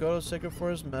Domain. We can go to Sacred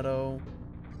Forest Meadow.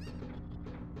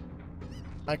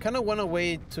 I kind of want to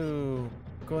wait to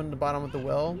go in the bottom of the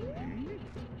well.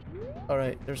 All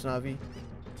right, there's Navi.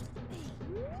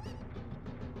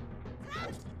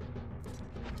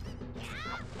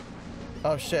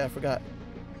 Oh shit, I forgot.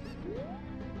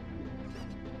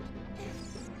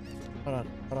 Hold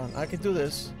on. I can do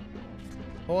this.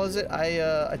 What was it?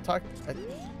 I talked.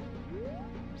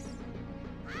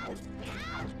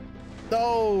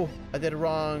 No! I did it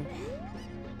wrong.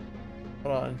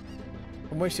 Hold on.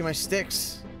 I'm wasting my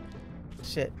sticks.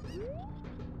 Shit.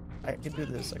 I can do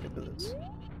this. I can do this.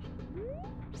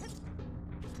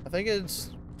 I think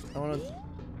it's... I want to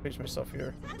face myself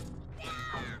here.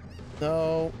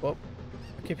 No. Oh.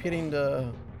 I keep hitting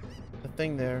the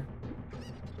thing there.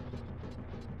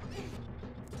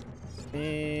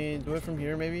 And do it from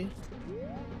here, maybe?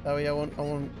 That way I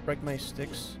won't break my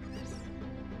sticks.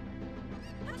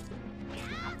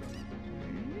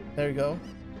 There you go.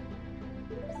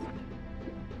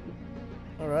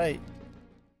 Alright.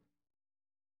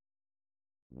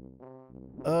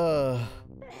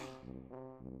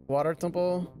 Water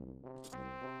temple.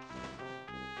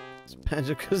 It's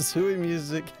Banjo-Kazooie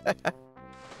music.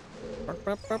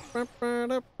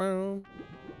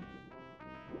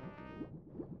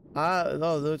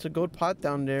 No, there's a gold pot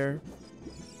down there.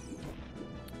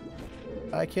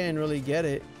 I can't really get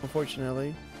it,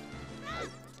 unfortunately.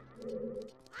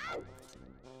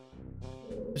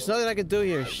 There's nothing I can do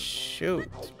here. Shoot,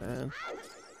 man.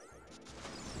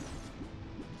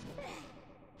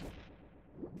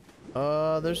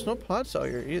 There's no pots out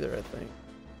here either, I think.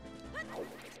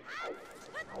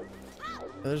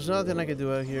 There's nothing I can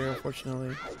do out here,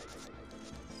 unfortunately.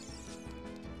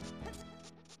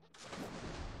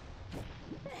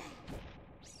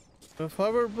 With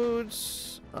hover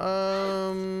boots,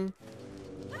 I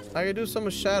can do some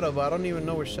with Shadow, but I don't even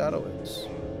know where Shadow is.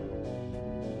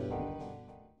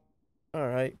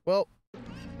 Alright, well,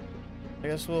 I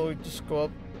guess we'll just go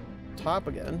up top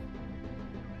again.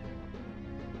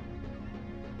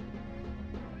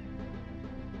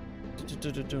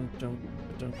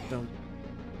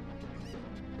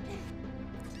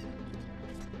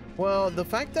 Well, the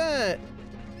fact that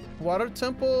Water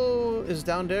Temple is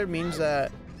down there means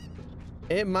that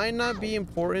it might not be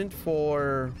important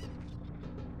for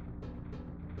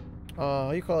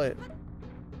how you call it,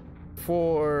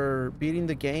 for beating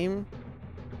the game.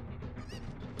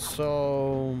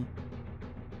 So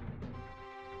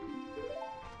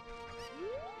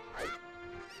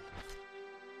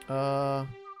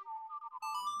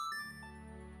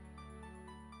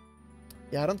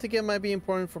yeah, I don't think it might be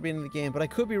important for beating the game, but I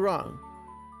could be wrong.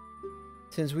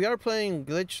 Since we are playing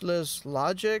glitchless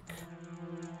logic,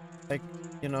 like,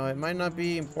 you know, it might not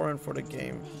be important for the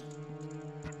game.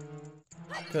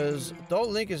 Because Adult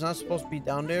Link is not supposed to be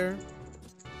down there.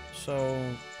 So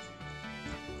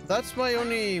that's my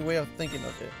only way of thinking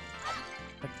of it.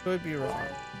 I could be wrong.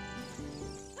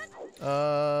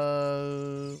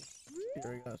 Here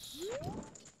we go.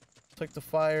 Take the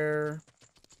fire.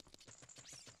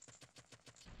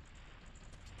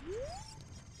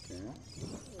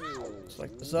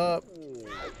 Select this up.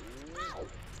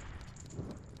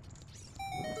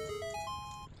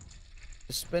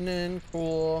 It's spinning,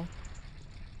 cool.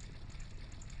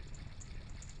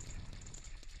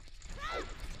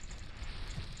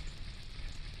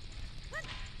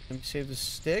 Let me save the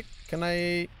stick. Can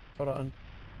I... Hold on.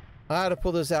 I had to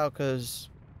pull this out because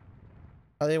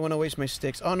I didn't want to waste my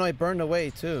sticks. Oh no, I burned away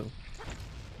too.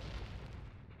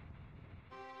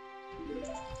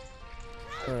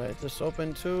 Alright, this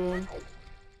open too.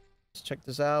 Let's check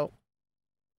this out.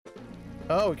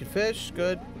 Oh, we can fish.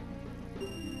 Good.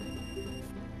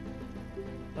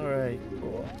 Alright,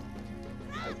 cool.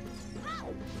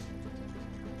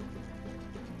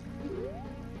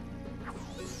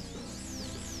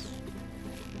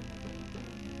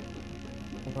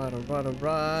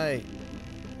 Alright.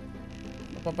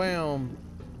 Bam.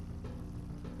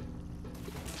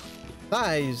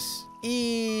 Nice.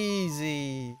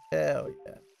 Easy. Hell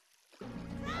yeah.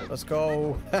 Let's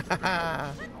go.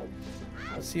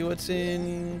 Let's see what's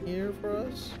in here for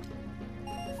us.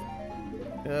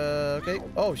 Okay.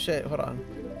 Oh shit, hold on.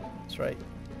 That's right.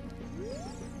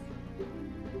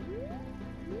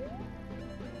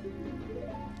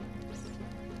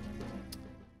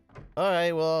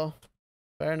 Alright, well,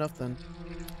 fair enough then.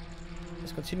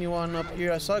 Let's continue on up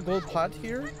here. I saw a gold pot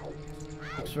here.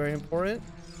 Looks very important.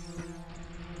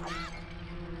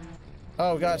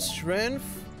 Oh, we got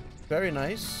strength. Very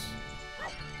nice.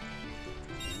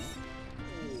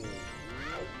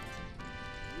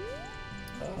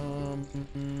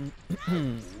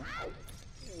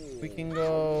 We can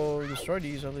go destroy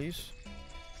these at least.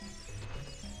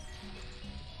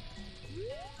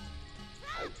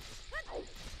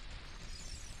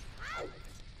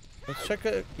 Let's check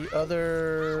out the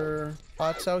other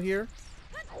pots out here.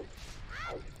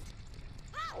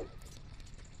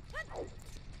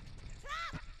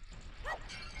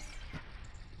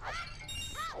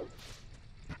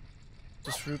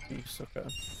 Just rupees, okay.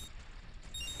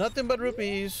 Nothing but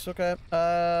rupees, okay.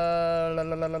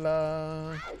 la la la la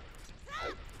la.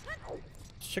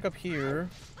 Let's check up here.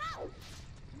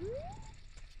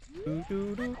 You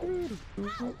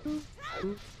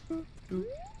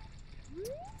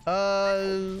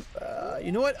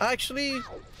know what? Actually,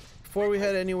 before we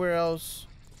head anywhere else,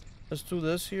 let's do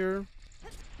this here.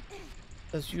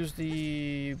 Let's use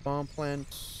the bomb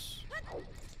plants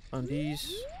on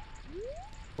these.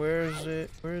 Where is it?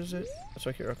 Where is it? It's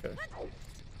right here. Okay.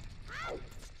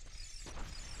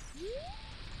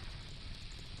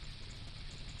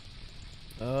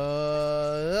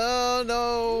 Oh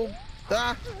no!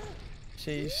 Ah!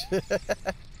 Jeez.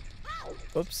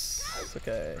 Oops.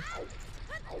 Okay.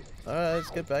 Alright, let's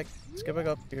get back. Let's get back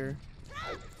up here.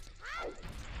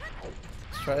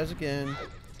 Let's try this again.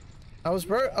 I was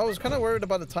kind of worried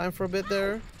about the time for a bit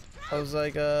there. I was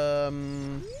like,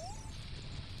 am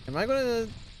I gonna...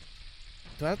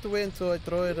 Do I have to wait until I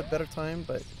throw it a better time?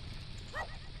 But...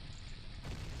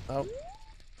 Oh.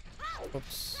 Oops.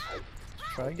 Let's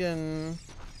try again.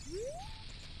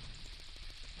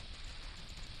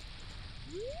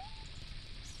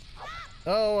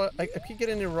 Oh, I keep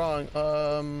getting it wrong. Is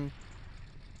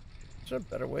there a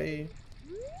better way?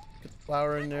 Get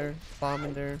flour in there, bomb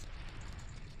in there.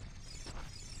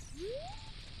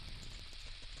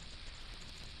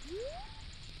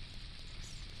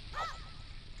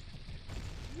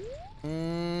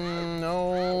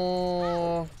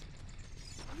 No.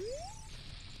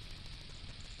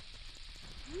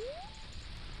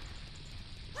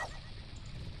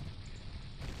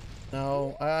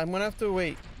 No, I'm gonna have to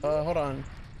wait. Hold on.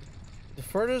 The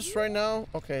furthest right now?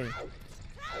 Okay.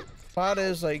 Pot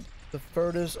is like the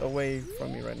furthest away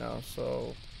from me right now,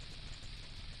 so...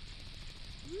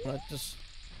 Let's just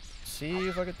see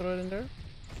if I can throw it in there.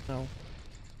 No.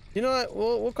 You know what?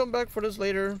 We'll come back for this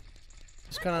later.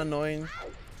 It's kind of annoying.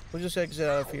 We'll just exit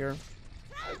out of here.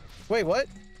 Wait, what?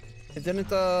 It didn't,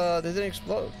 they didn't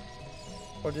explode.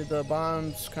 Or did the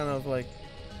bombs kind of like...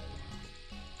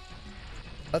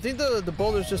 I think the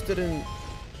boulders just didn't...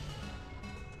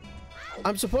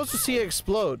 I'm supposed to see it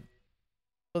explode.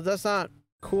 But that's not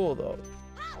cool though.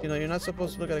 You know, you're not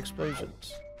supposed to look at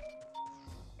explosions.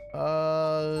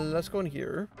 Let's go in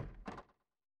here.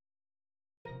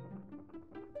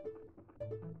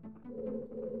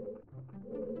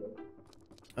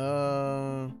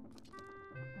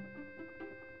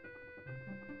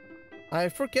 I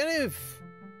forget if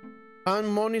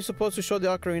I'm only supposed to show the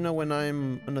ocarina when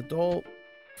I'm an adult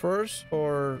first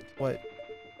or what.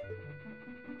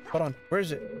 Hold on, where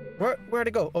is it? Where'd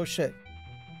it go? Oh shit.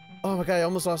 Oh my god, I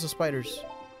almost lost the spiders.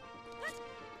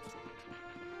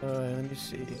 Let me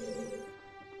see.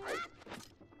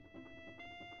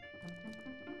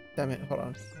 Damn it, hold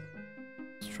on.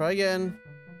 Let's try again.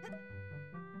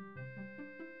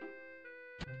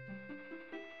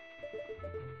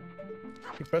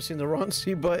 Keep pressing the wrong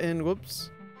C button,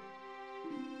 whoops.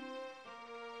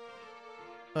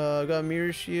 Got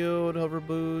mirror shield, hover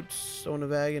boots, stone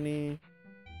of agony,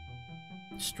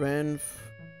 strength.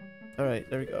 Alright,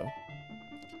 there we go.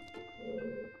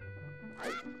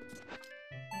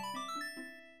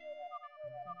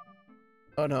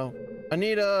 Oh no. I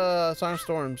need Song of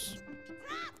Storms.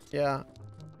 Yeah.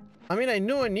 I mean, I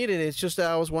knew I needed it, it's just that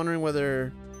I was wondering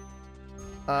whether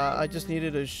I just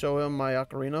needed to show him my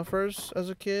ocarina first as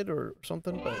a kid or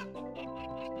something, but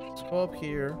let's go up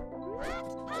here.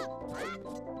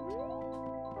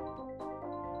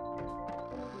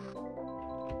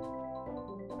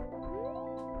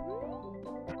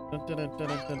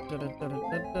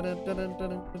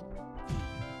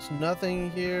 There's nothing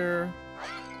here.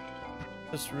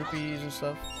 Just rupees and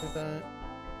stuff like that.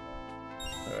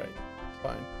 Alright,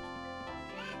 fine.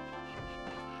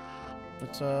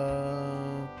 Let's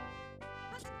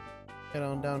get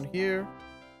on down here.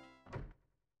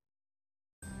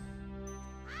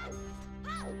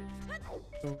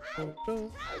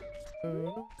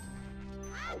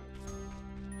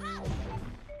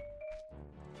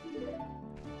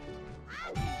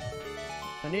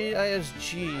 I need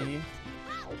ISG.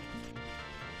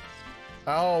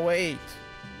 Oh wait,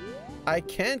 I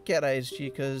can't get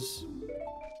ISG because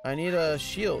I need a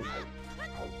shield.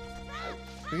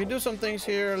 We can do some things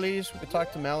here at least. We can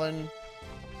talk to Melon.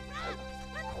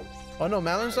 Oh no,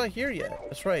 Melon's not here yet.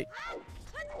 That's right.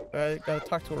 I gotta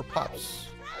talk to her pops.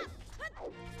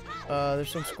 There's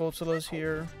some Skulltulas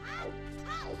here.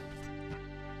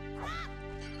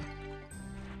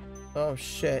 Oh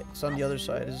shit, it's on the other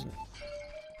side, isn't it?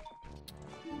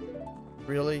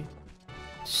 Really?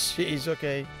 Jeez,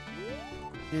 okay.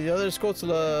 The other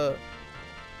Skulltula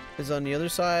is on the other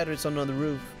side or it's on the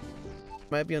roof.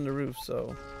 Might be on the roof,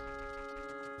 so...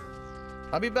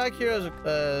 I'll be back here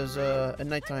at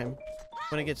nighttime.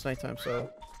 when it gets nighttime, so.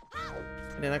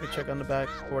 And then I could check on the back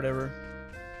or whatever.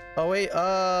 Oh wait,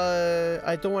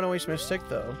 I don't want to waste my stick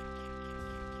though.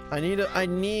 I need,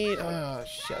 oh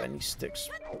shit, I need sticks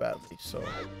badly, so.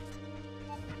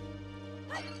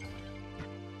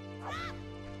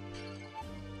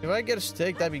 If I get a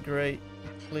stick, that'd be great.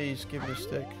 Please give me a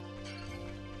stick.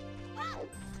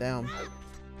 Damn.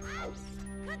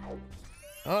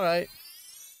 Alright.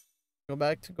 Go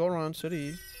back to Goron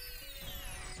City.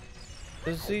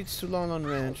 This seat's too long on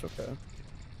ranch, okay.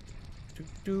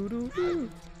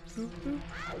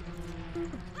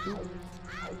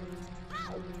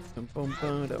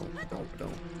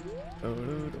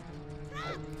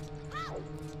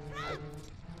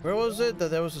 Where was it that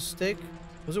there was a stick?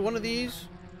 Was it one of these?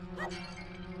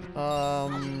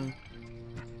 No,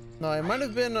 it might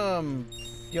have been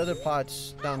the other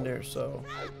pots down there, so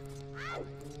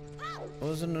it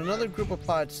was in another group of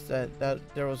pots that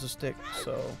there was a stick,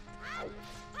 so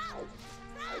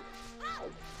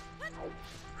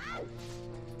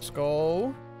let's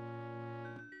go.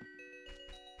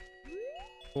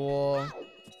 Cool.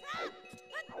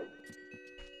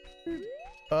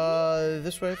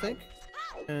 This way I think.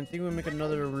 And I think we'll make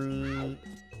another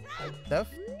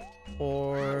left.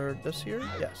 Or this here?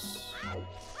 Yes.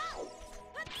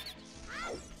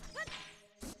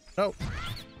 Oh.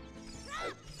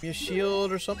 Be a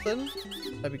shield or something?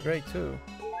 That'd be great too.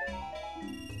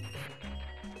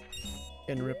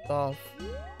 Getting ripped off.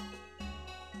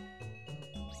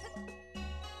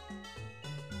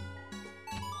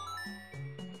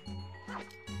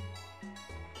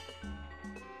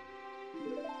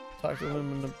 Talk to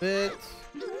him in a bit.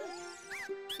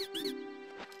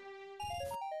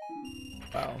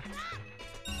 Wow.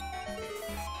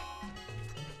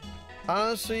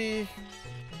 Honestly,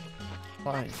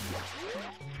 fine.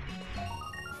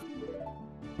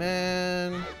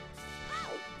 Man,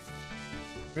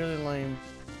 really lame.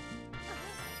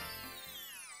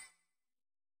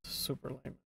 Super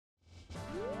lame.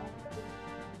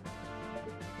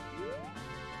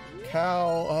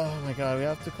 Cow. Oh my god, we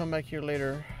have to come back here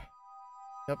later.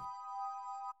 Yep.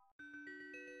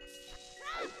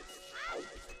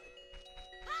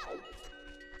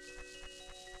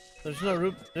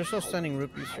 There's no standing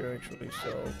rupees here actually,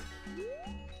 so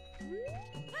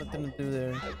nothing to do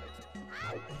there.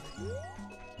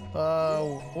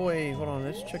 Wait, hold on,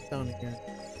 let's check down here.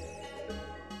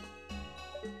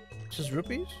 It's just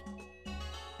rupees?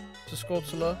 It's a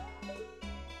Skulltula.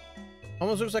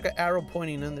 Almost looks like an arrow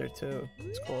pointing in there too.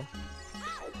 It's cool.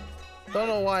 Don't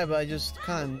know why, but I just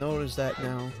kind of noticed that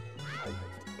now.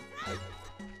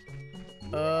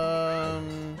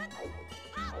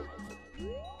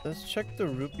 Let's check the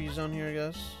rupees on here, I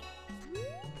guess.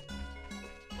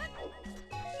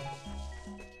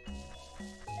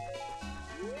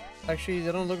 Actually,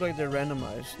 they don't look like they're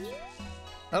randomized.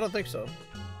 I don't think so.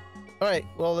 Alright,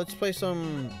 well, let's play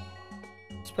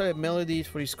melodies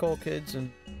for these skull kids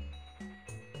and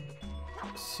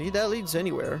see that leads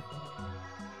anywhere.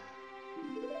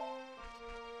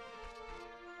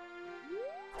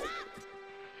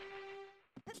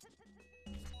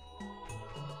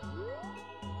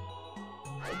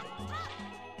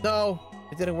 No,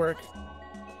 it didn't work.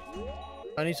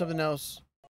 I need something else.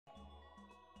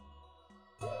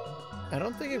 I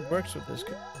don't think it works with this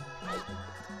guy.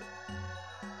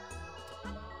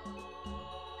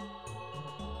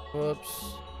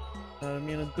 Whoops. I don't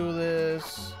mean to do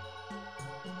this.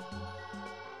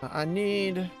 I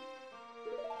need...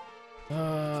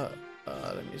 let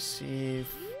me see.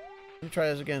 Let me try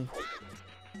this again.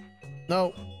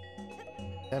 No.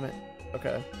 Damn it.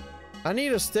 Okay. I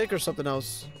need a stick or something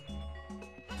else.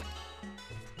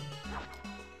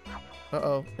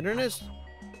 Uh-oh. Internet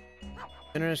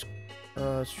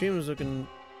stream is looking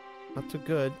not too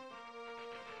good.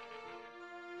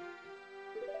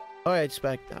 Alright, it's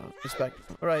back now. It's back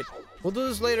now. Alright. We'll do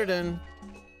this later then.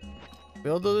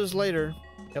 We'll do this later.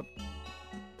 Yep.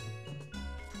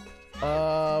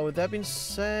 With that being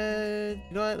said,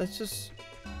 you know what?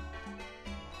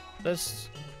 Let's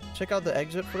check out the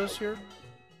exit for this here.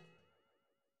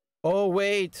 Oh,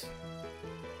 wait.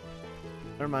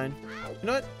 Never mind. You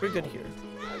know what? We're good here.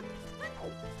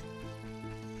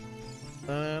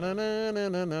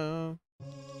 No.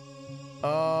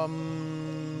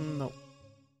 No.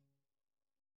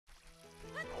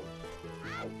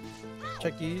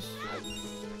 Check these.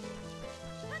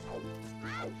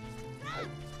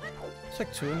 It's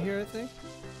like 2 in here, I think.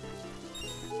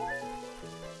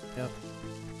 Yep.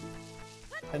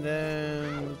 And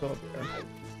then we'll go up there.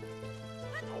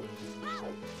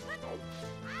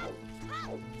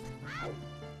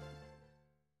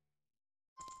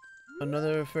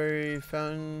 Another fairy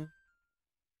fountain.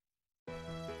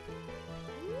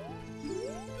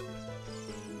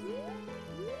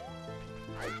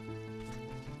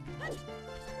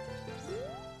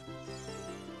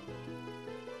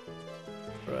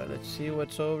 Let's see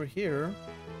what's over here.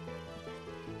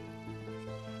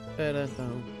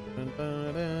 Da-da-dum,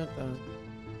 dun-dun-dun-dun.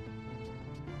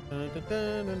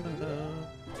 Dun-dun-dun-dun-dun.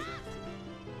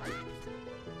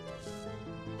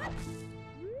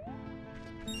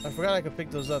 I forgot I could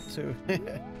pick those up too.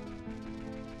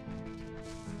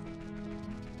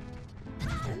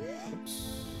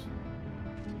 Oops.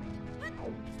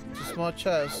 It's a small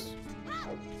chest.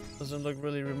 Doesn't look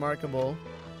really remarkable.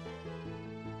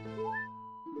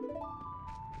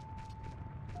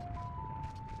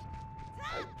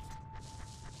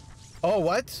 Oh,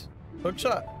 what? Hook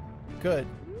shot. Good.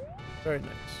 Very nice.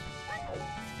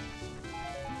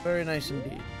 Very nice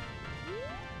indeed.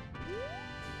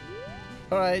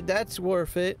 Alright, that's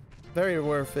worth it. Very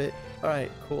worth it.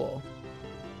 Alright, cool.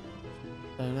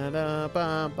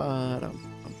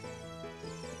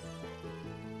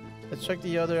 Let's check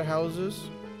the other houses.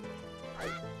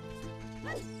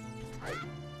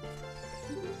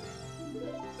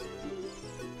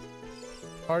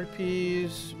 Hard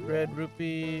peas, red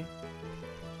rupee.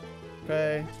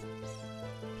 Okay.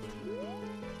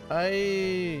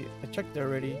 I checked there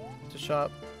already. It's a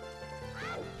shop.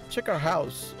 Check our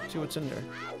house. See what's in there.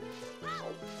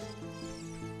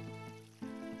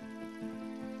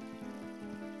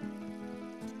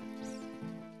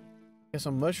 Get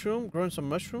some mushroom. Growing some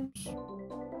mushrooms.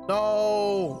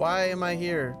 No. Why am I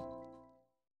here?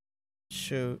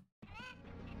 Shoot.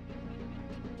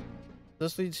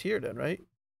 This leads here then, right?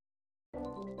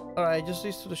 Alright, just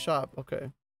leads to the shop. Okay.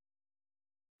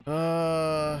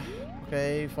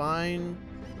 Okay, fine.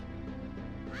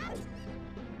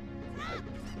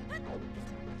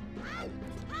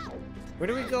 Where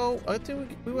do we go? I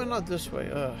think we went out this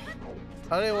way.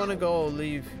 I didn't want to go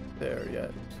leave there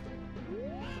yet.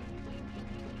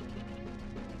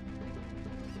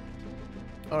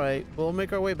 Alright, we'll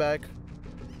make our way back.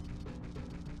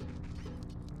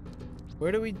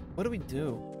 What do we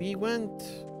do? We went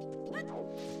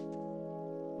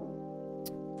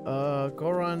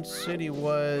Goron City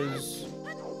was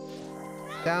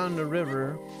down the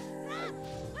river.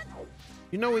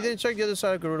 You know, we didn't check the other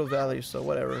side of Gerudo Valley, so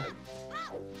whatever.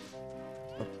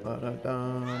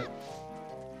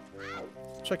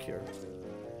 Check here.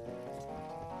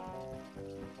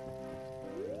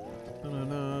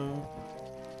 No.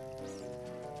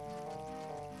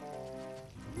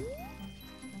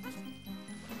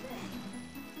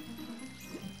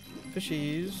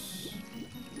 Fishies.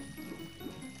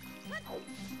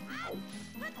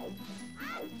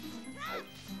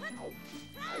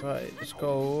 Right, let's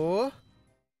go.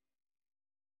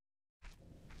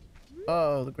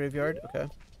 Oh, the graveyard. Okay.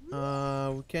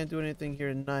 We can't do anything here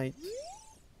at night.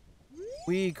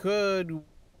 We could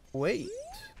wait.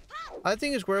 I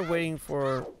think it's worth waiting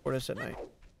for this at night.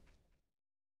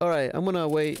 All right, I'm gonna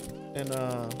wait and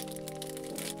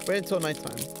wait until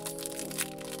nighttime.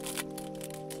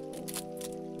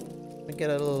 Get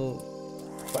a little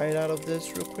bite out of this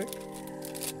real quick.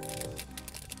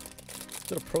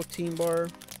 Little protein bar.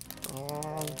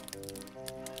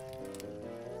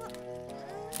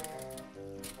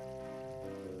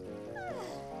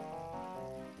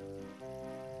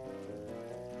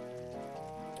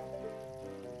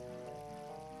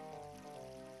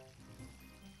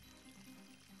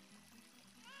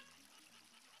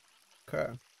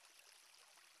 Okay.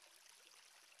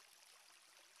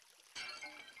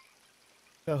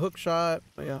 A hook shot.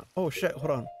 Oh, yeah. Oh shit.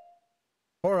 Hold on.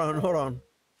 Hold on.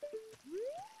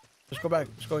 Let's go back.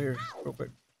 Let's go here real quick.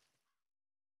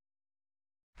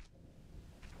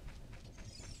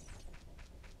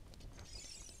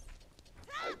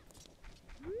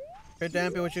 Hey,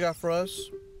 Dampy, what you got for us?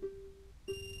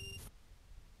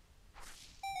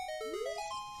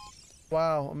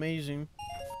 Wow, amazing.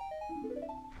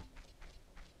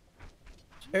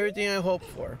 It's everything I hoped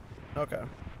for. Okay.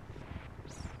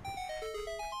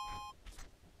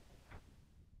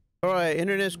 Alright,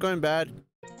 internet's going bad.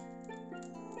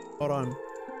 Hold on.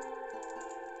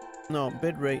 No,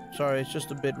 bitrate. Sorry, it's just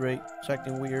the bitrate. It's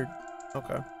acting weird.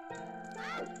 Okay.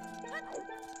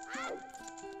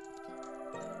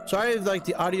 Sorry if like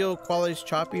the audio quality's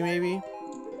choppy maybe.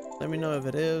 Let me know if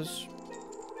it is.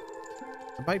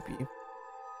 It might be.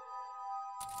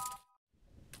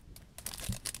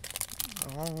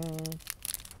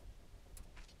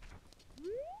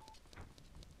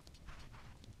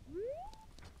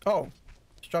 Oh,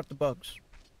 let's drop the bugs.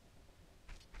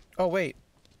 Oh wait,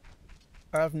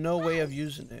 I have no way of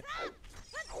using it.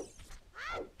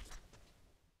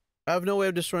 I have no way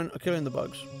of destroying, killing the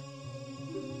bugs.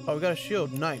 Oh, we got a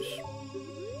shield. Nice.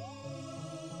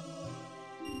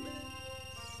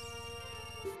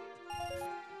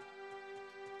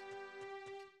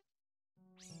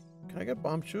 Can I get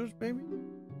bomb shoes, maybe?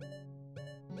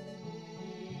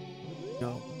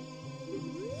 No.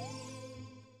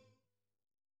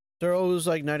 They're always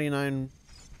like 99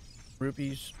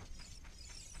 rupees.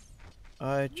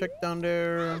 I checked down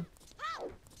there.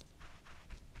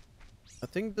 I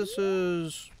think this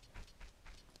is...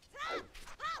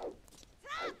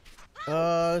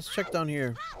 let's check down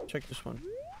here. Check this one.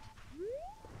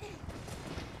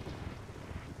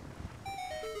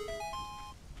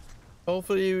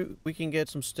 Hopefully we can get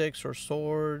some sticks or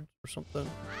swords or something.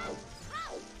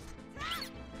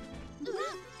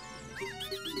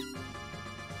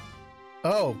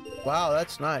 Oh, wow,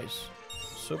 that's nice.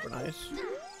 Super nice.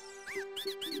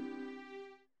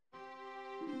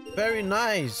 Very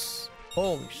nice.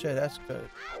 Holy shit, that's good.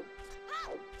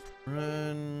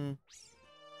 And...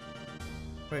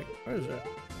 wait, where is it?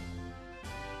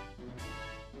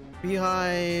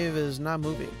 Beehive is not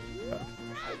moving. Okay.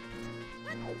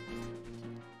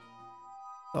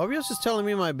 OBS is telling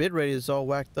me my bitrate is all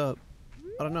whacked up.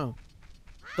 I don't know.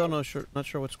 Not sure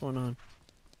what's going on.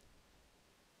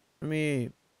 Let me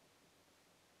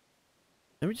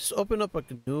just open up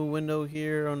like a new window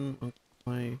here on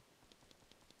my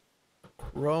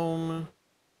Chrome.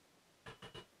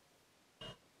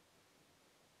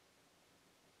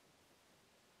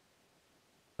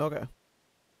 Okay,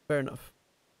 fair enough.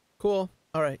 Cool.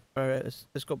 All right.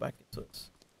 Let's go back into this.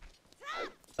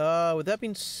 With that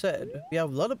being said, we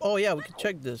have a lot of... oh yeah, we can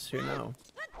check this here now.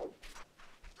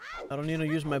 I don't need to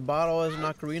use my bottle as an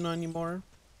ocarina anymore.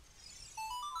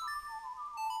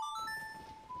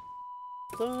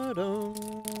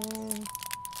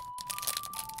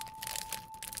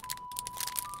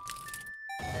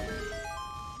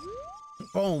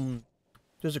 Boom!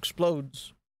 Just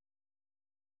explodes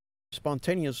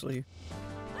spontaneously.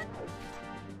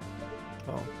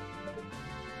 Oh,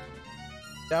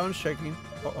 that one's shaking.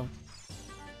 Uh-oh.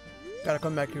 Gotta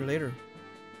come back here later.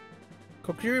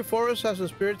 Kokiri Forest has a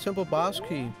Spirit Temple boss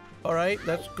key. Alright,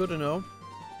 that's good to know.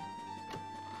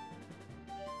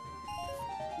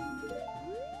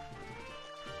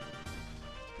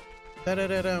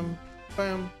 Da-da-da-dum.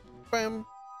 Bam. Bam.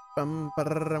 Bam.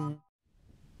 Ba-da-dum.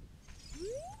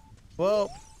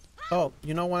 Well, oh,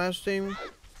 you know one last thing?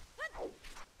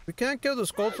 We can't kill the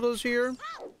Skulltulas here,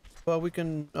 but we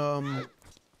can at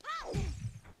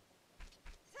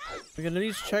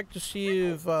least check to see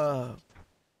if oh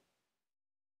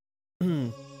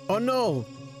no,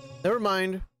 never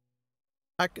mind.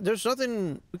 There's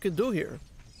nothing we can do here.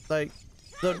 Like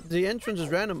the entrance is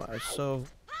randomized, so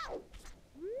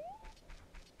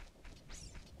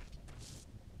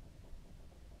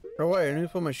oh wait, I need to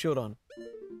put my shield on.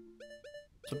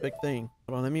 It's a big thing.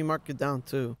 Hold on, let me mark it down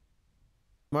too.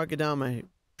 Mark it down my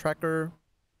tracker.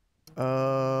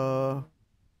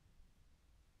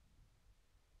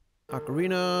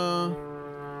 Ocarina.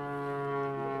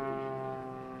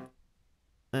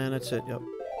 And that's it, yep.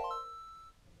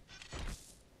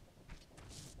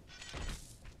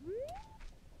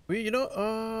 You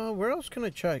know, where else can I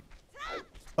check?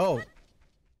 Oh.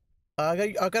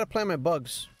 I gotta plant my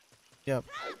bugs. Yep.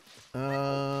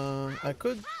 I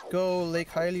could go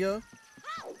Lake Hylia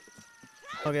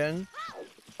again.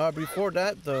 Before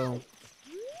that though,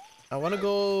 I want to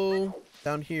go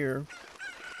down here.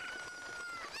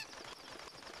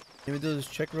 Let me do this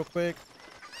check real quick.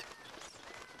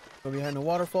 Go behind the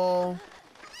waterfall.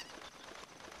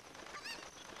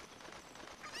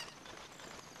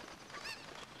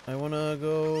 I want to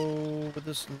go with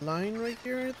this line right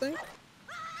here, I think.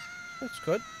 That's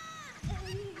good.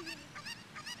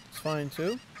 It's fine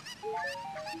too.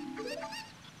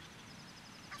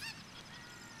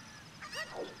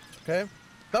 Okay.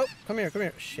 Oh, come here, come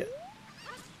here. Shit.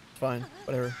 It's fine.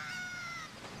 Whatever.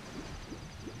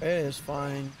 It is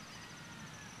fine.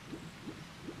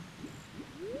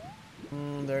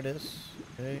 There it is.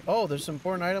 Okay. Oh, there's an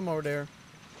important item over there.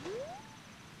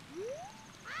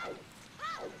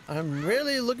 I'm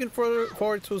really looking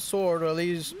forward to a sword, or at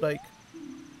least like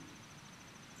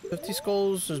 50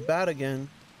 skulls is bad again.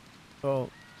 Oh,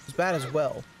 it's bad as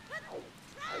well.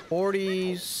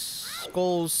 40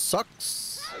 skulls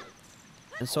sucks.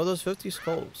 And so does 50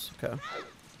 skulls. Okay.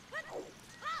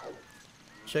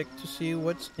 Check to see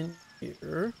what's in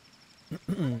here.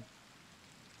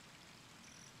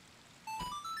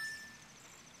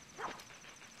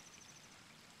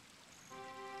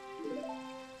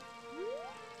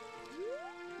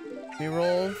 Let me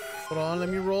roll. Hold on, let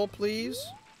me roll, please.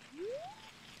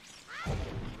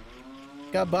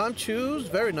 Got bomb chews.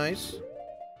 Very nice.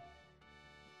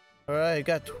 Alright,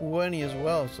 got 20 as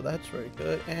well, so that's very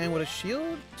good. And with a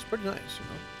shield, it's pretty nice, you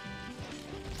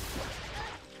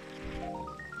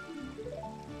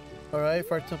know. Alright,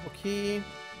 Fire Temple key.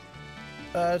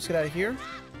 Let's get out of here.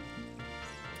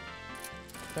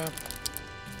 No.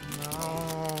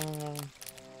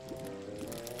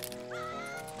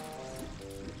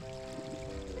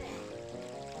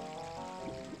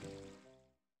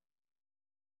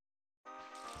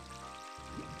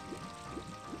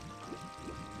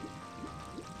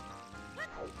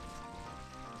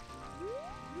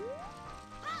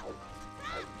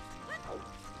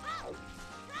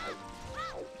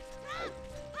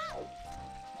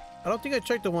 I don't think I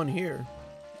checked the one here.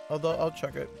 Although I'll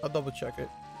check it. I'll double check it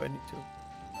if I need to.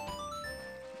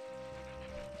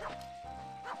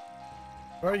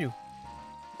 Where are you?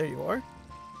 There you are.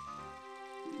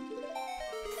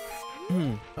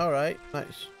 Alright,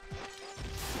 nice.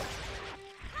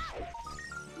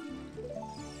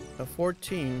 A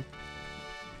 14.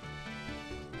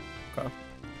 Okay.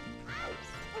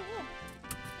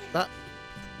 That.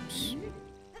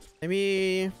 Let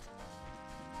me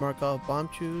mark off bomb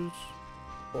choose.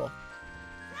 Cool.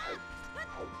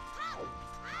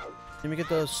 Let me get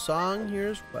the song here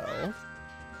as well.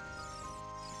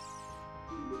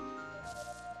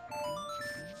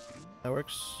 That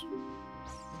works.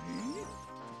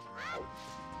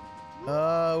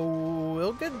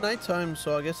 It'll get nighttime,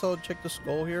 so I guess I'll check the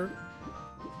skull here.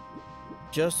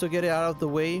 Just to get it out of the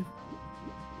way.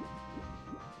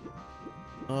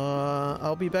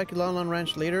 I'll be back at Lon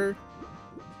Ranch later.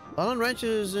 Lon Ranch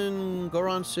is in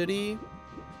Goron City.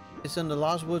 It's in the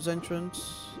Lost Woods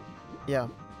entrance. Yeah,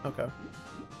 okay.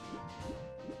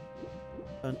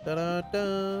 Dun, da, da,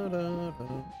 da, da, da.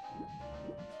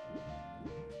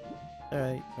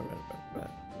 Alright, alright.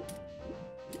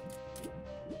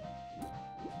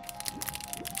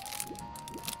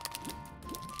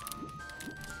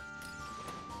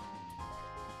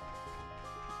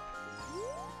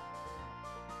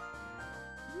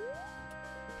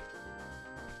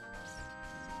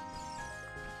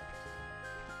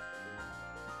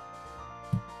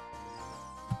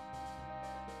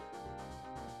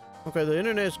 Okay, the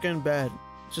internet is getting bad.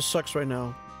 It just sucks right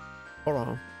now. Hold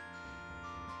on.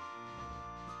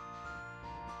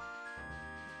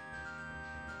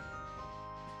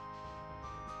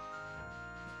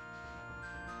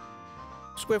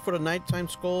 Just wait for the nighttime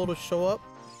skull to show up.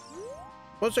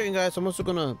 1 second, guys. I'm also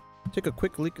gonna take a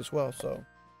quick leak as well, so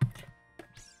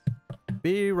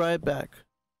be right back.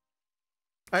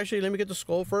 Actually, let me get the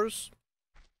skull first.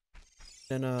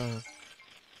 Then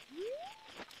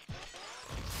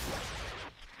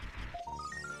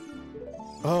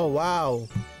oh wow.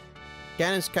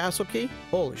 Ganon's castle key?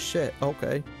 Holy shit.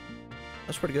 Okay.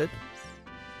 That's pretty good.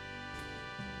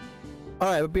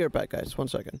 Alright, we'll be right back, guys. 1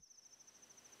 second.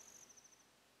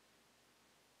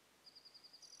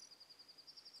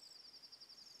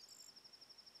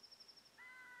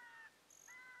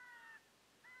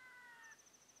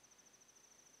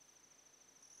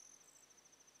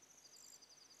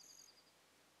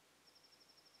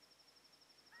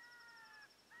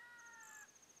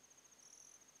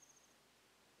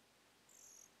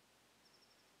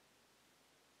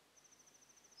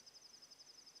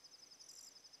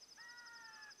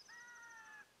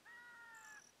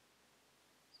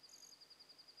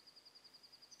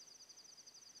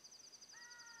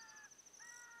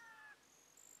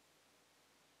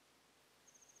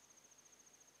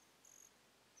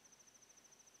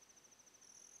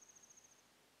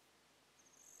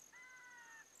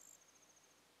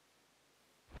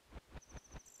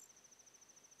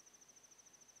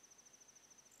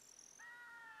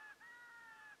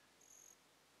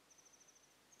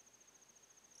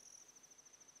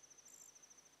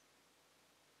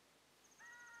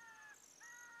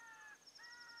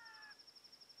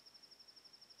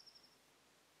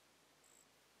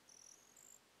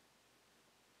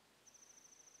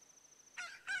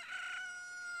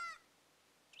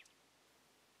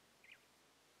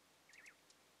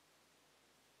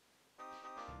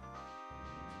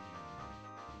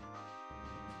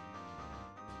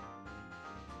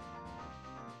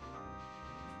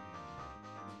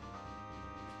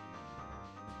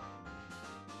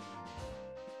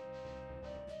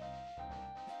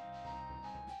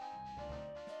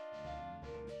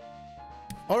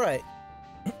 All right.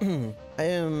 I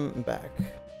am back.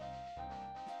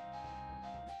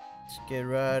 Let's get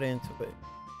right into it.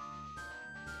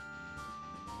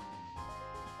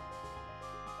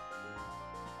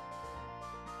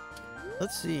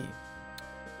 Let's see.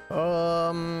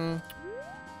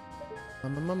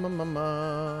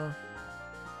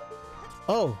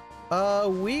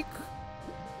 Week.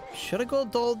 Should I go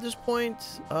dull at this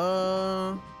point?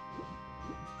 I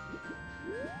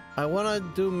wanna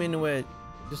do minuet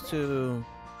just to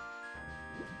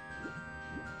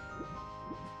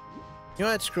You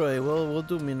know what? Screw it. We'll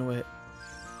do Minuet.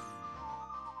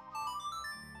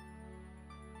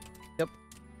 Yep.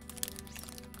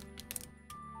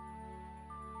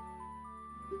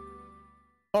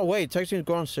 Oh wait, texting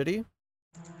Goron City.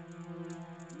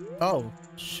 Oh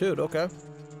shoot. Okay.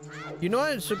 You know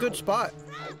what? It's a good spot.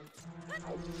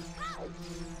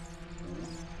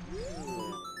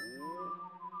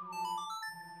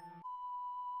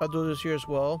 I'll do this here as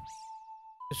well.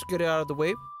 Let's get it out of the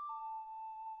way.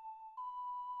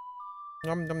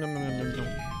 Nom, nom, nom, nom, nom, nom.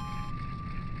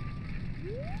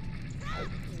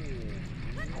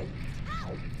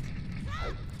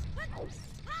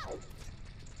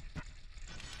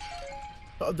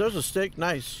 Oh, there's a stick.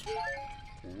 Nice.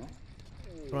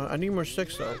 I need more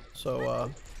sticks though,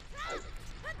 so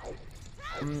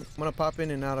I'm gonna pop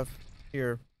in and out of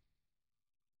here.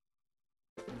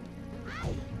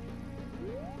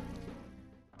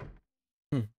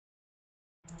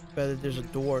 Bet there's a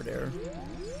door there.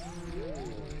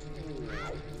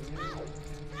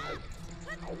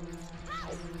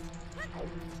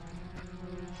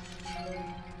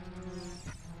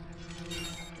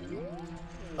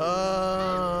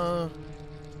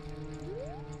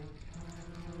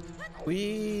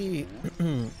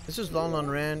 This is Lon Lon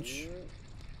Ranch.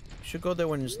 Should go there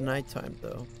when it's nighttime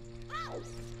though.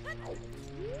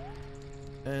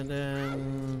 And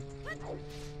then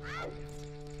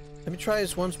let me try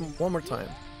this one more time.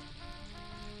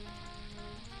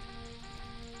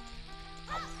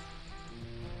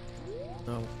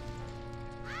 No.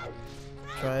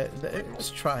 Try it.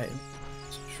 Let's try it.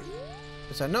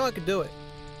 Because I know I could do it.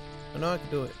 I know I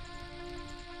could do it.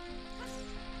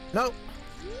 No.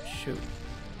 Shoot.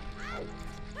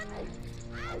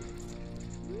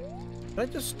 Did I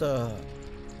just this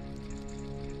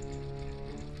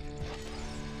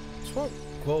won't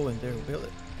go in there, will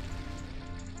it?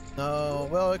 No,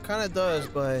 well it kinda does,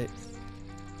 but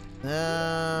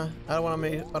nah, I don't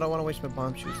wanna waste my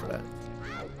bomb shoes for that.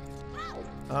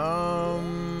 I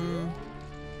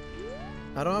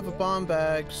don't have a bomb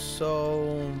bag,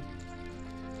 so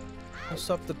let's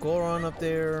up the Goron up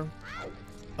there.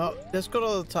 Oh, let's go to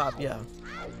the top, yeah.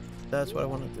 That's what I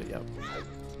want to do, yeah.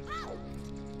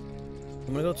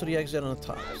 I'm gonna go to the exit on the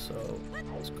top, so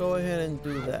let's go ahead and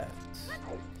do that.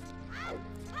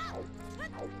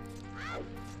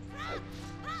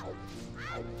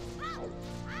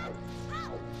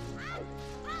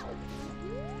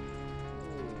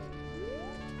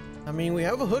 I mean, we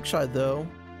have a hook shot though.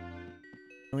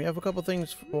 And we have a couple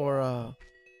things for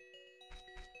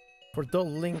Dull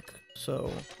Link,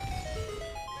 so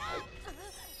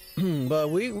but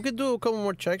we could do a couple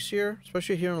more checks here,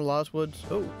 especially here in the Lost Woods.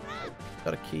 Oh,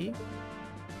 got a key.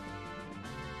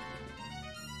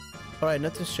 Alright,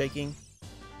 nothing's shaking.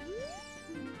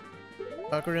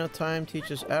 Ocarina Time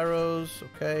teaches arrows,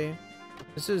 okay.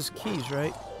 This is keys,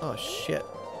 right? Oh shit.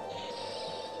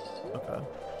 Okay.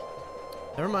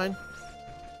 Never mind.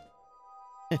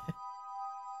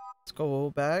 Let's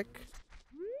go back.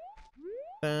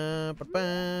 So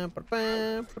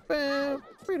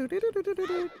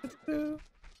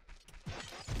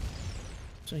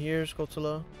here's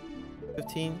Skulltula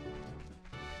 15.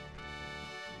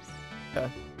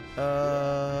 Okay.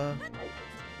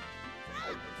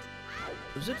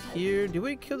 Was it here? Did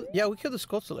we kill? Yeah, we killed the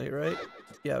Skulltula, right?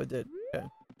 Yeah, we did. Okay.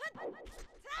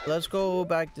 Let's go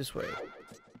back this way.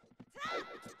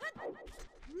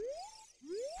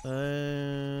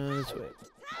 This way.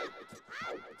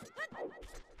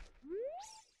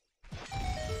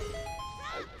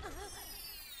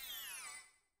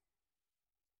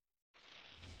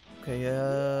 Okay,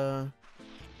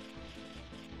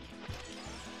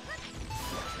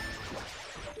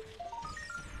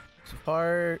 it's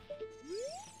apart.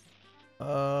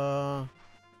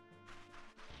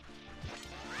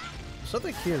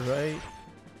 Something here, right?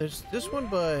 There's this one,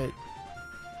 but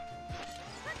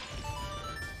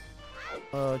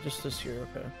just this here,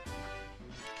 okay.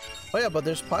 Oh yeah, but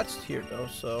there's pots here though,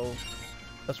 so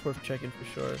that's worth checking for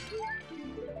sure.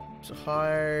 It's a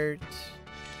heart.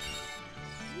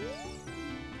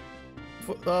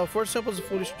 Four Simple is a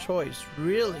foolish choice.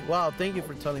 Really? Wow, thank you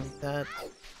for telling me that.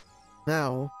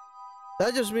 Now,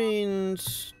 that just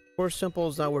means Four Simple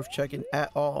is not worth checking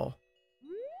at all.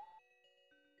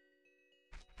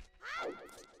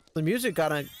 The music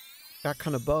got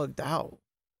kind of bugged out.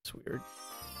 It's weird.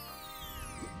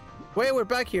 Wait, we're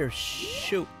back here.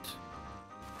 Shoot.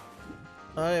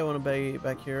 I want to be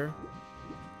back here.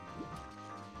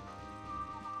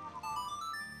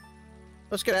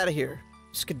 Let's get out of here.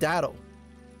 Skedaddle.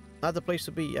 Not the place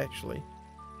to be, actually.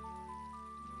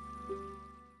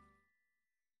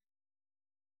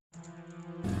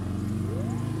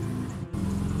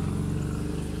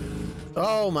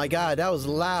 Oh my god, that was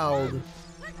loud.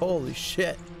 Holy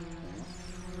shit.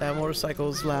 That motorcycle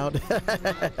is loud.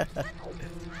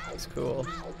 That's cool.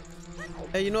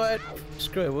 Hey, you know what?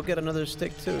 Screw it. We'll get another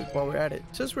stick too while we're at it.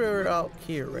 Since we're out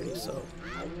here already, so.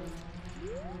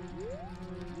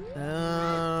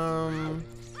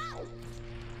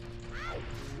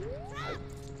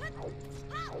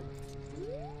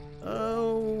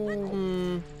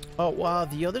 Oh, wow.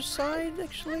 The other side,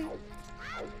 actually?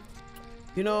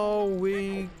 You know,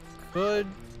 we could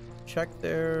check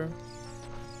there.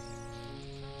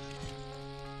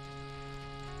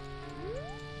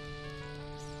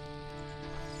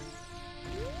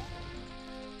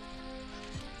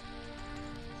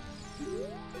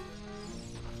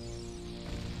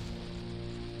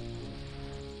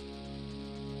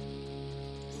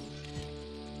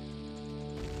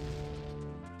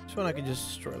 This one I can just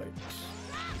destroy like this.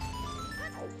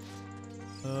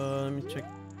 Let me check.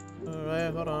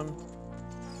 Alright, hold on.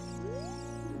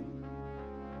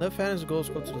 Left hand is goes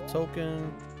go to the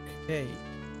token. Okay.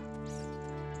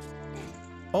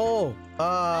 Oh,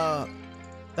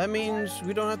 that means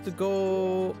we don't have to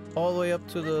go all the way up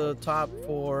to the top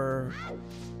for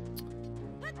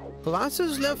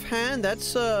Colossus left hand.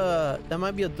 That's that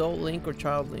might be adult Link or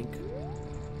child Link.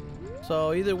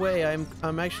 So either way,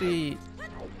 I'm actually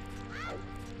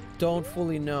don't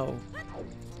fully know.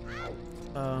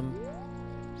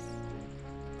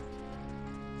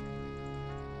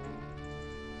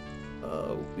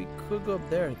 We could go up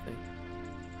there, I think.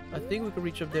 I think we could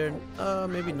reach up there.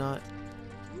 Maybe not.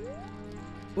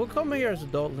 We'll come here as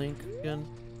adult Link again.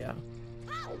 Yeah.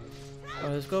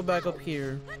 Alright, let's go back up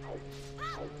here.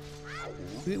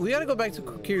 We gotta go back to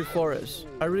Kokiri Forest.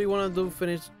 I really want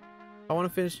to I want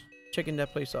to finish checking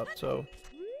that place up, so.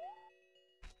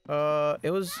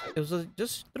 It was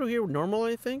just through here normal,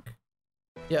 I think.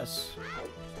 Yes.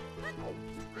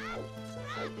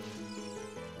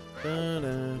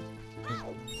 Da-da.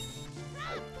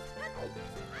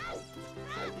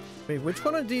 Wait, which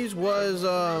one of these was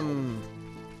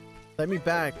let me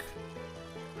back,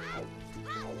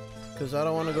 because I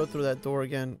don't want to go through that door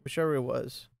again, whichever it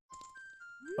was.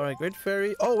 All right, Great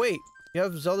Fairy. Oh wait, you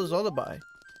have Zelda's Lullaby.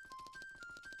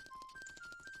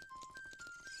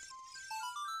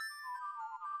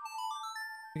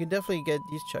 We can definitely get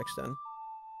these checks then.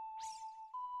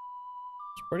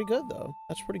 It's pretty good though.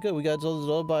 That's pretty good. We got Zelda's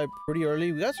Lullaby pretty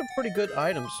early. We got some pretty good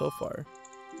items so far.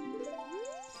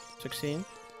 16.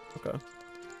 Okay.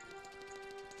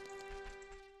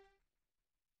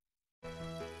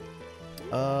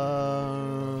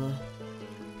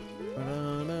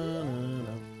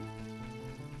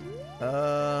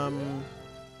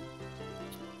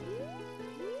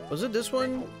 Was it this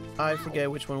one? I forget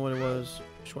which one it was.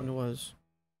 Which one it was.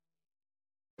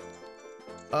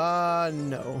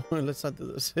 No. Let's not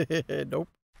do this. Nope.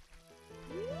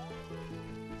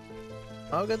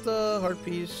 I'll get the heart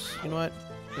piece. You know what?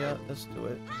 Yeah, let's do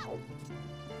it.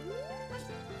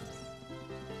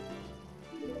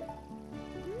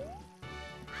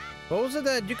 What was it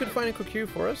that you could find in Kokiri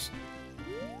Forest?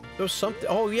 There was something.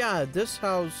 Oh yeah, this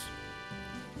house.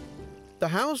 The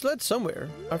house led somewhere.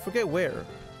 I forget where.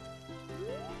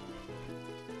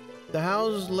 The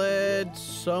house led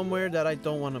somewhere that I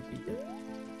don't want to be in.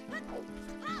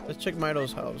 Let's check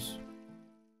Mido's house.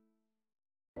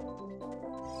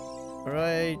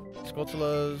 Alright,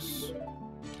 Skulltulas.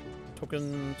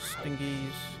 Token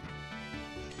stingies.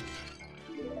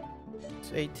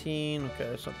 It's 18. Okay,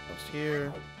 there's something else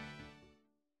here.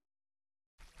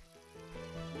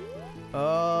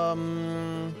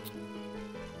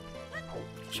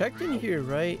 Checked in here,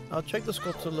 right? I'll check the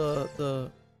Skulltula,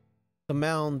 the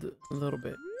mound a little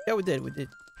bit. Yeah, we did. We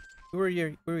were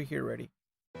here already.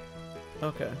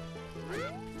 Okay.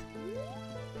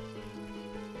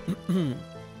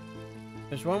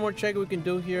 There's one more check we can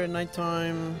do here at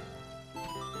nighttime.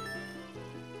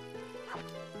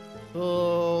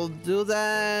 We'll do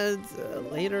that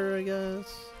later, I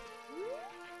guess.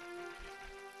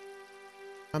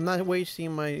 I'm not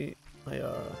wasting my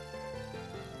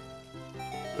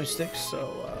sticks,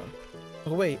 so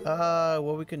oh wait,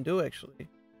 what we can do actually.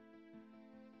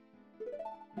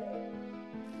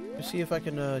 Let's see if I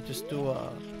can just do hold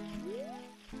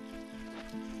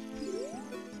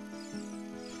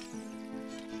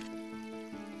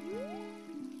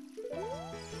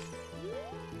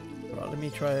on, let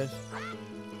me try this.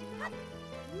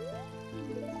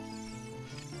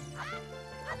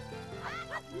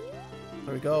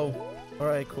 There we go.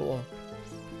 Alright, cool.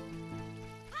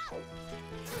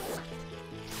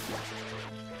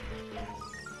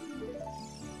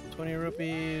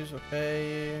 ₹20,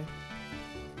 okay.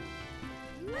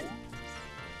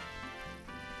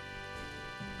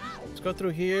 Let's go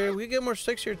through here. We get more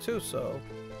sticks here too, so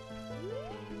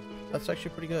that's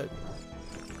actually pretty good.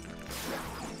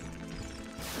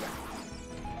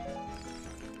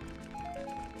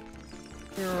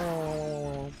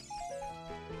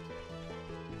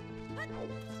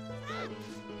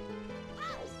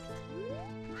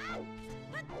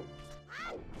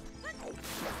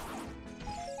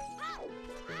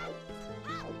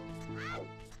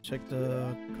 Check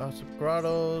the Gossip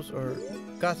Grottos or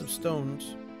Gossip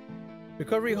Stones.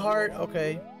 Recovery Heart,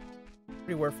 okay.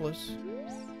 Pretty worthless.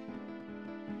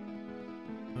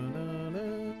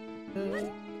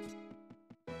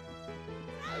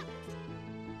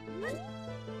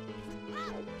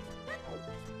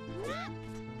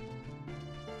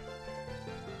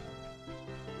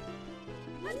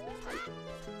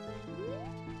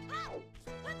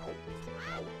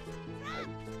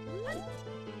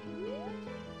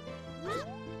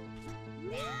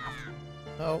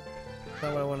 Oh, that's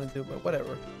not what I want to do, but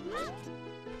whatever.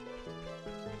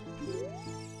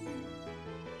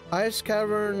 Ice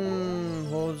Cavern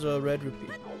holds a red repeat.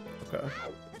 Okay.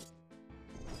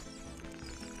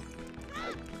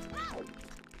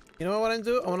 You know what I want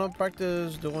to do? I want to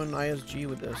practice doing ISG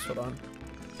with this. Hold on.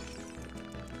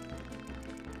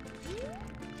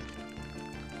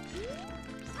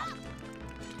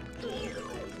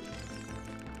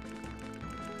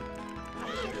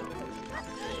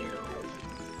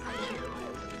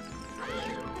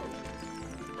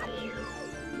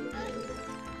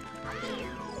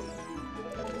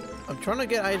 I'm trying to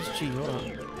get ISG. Hold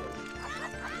on.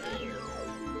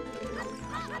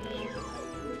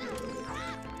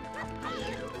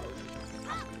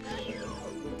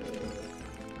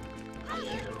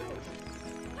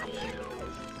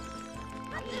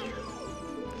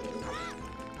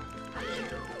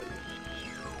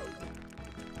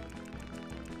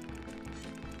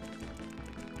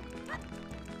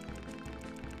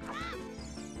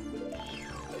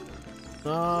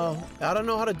 No, I don't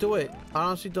know how to do it. I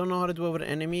honestly don't know how to do it with an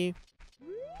enemy.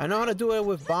 I know how to do it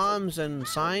with bombs and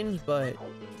signs, but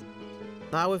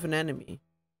not with an enemy.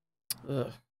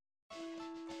 Ugh.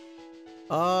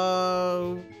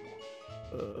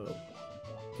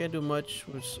 Can't do much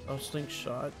with a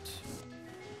slingshot.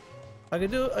 I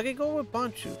could go with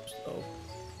bomb tubes though.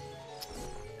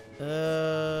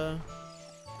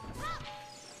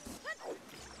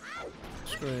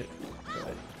 Screw it.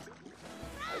 Right.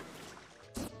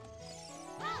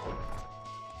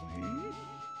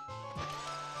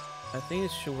 I think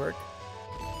it should work.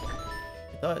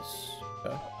 It does.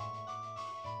 Okay.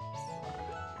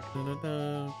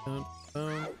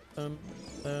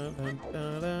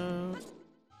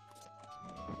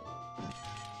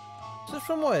 Is this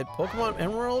from what? Pokemon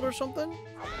Emerald or something?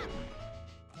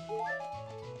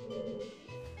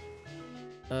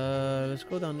 Let's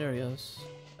go down there, yes.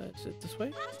 Is it this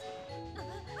way?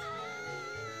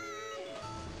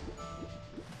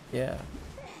 Yeah.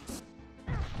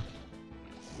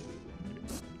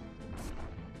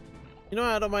 You know,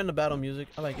 I don't mind the battle music.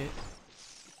 I like it.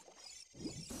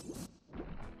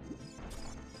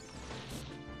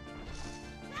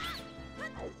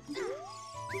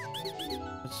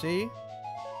 Let's see.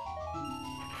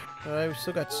 Alright, we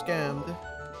still got scammed.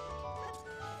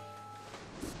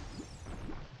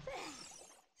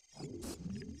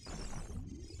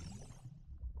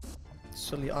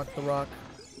 Silly Octorok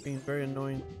being very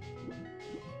annoying.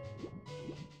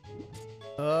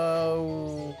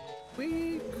 Oh,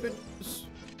 we could just...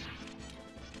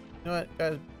 You know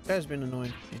what, guys been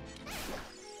annoying to me.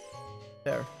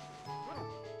 There.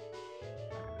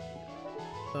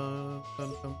 Dun, dun,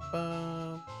 dun,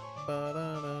 bum, ba,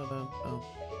 da, da, dun, dun.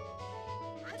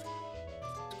 Let's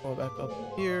go back up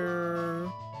here.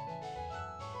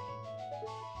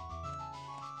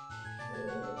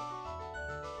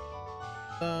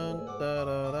 Dun, da,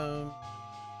 da, dum,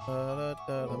 ba, da,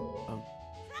 da, dum, dum.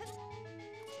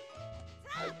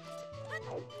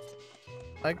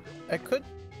 I could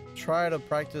try to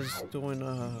practice doing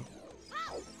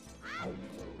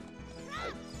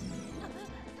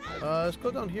let's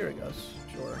go down here, I guess.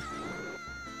 Sure.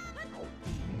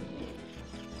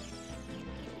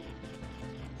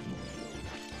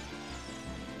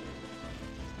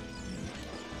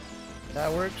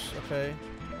 That works. Okay.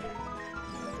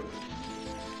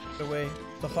 The way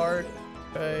the heart.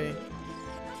 Okay.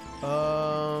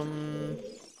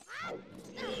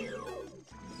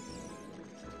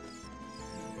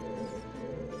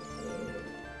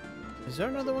 Is there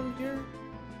another one here?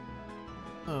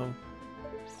 Oh.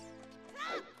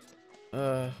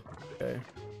 Okay.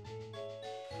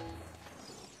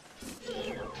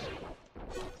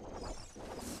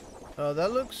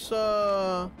 That looks,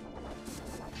 let's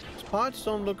pots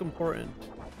don't look important.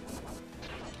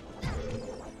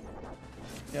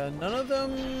 Yeah, none of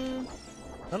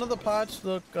the pots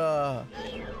look,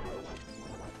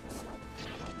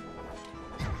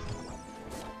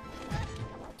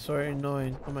 sorry,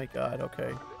 annoying. Oh my god,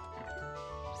 okay.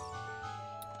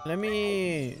 Let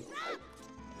me...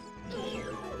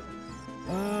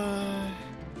 let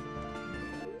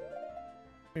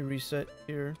me reset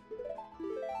here.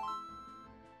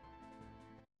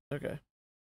 Okay.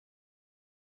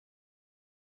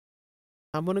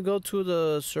 I'm gonna go to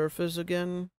the surface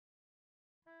again.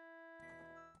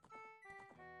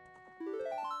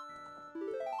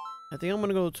 I think I'm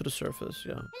gonna go to the surface,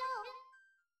 yeah.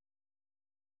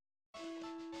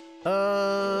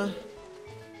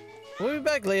 We'll be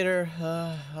back later.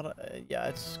 Yeah,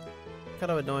 it's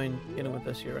kind of annoying getting with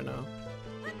this here right now.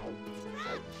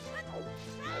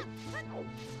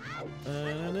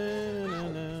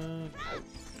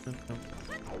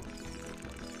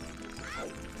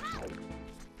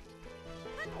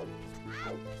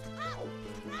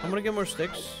 I'm gonna get more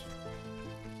sticks.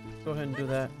 Go ahead and do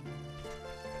that.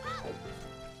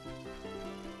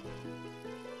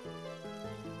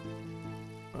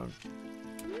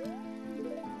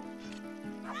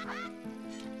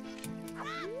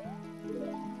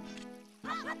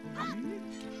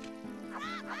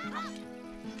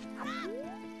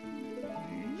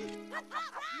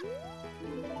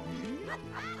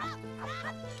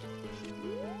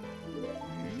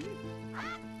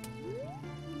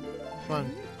 Come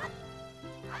on.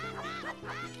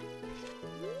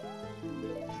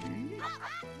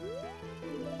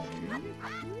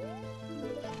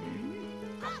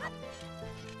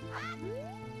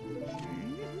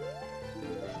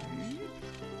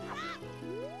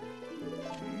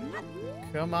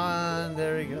 Come on,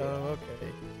 there we go,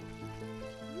 okay.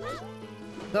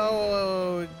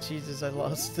 No, Jesus, I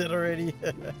lost it already.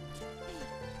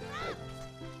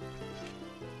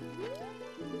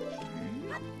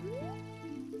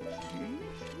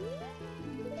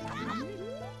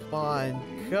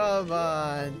 Come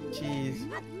on, jeez.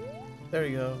 There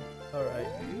we go, alright.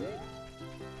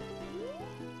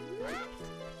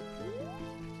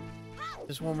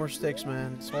 Just one more sticks,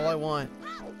 man, that's all I want.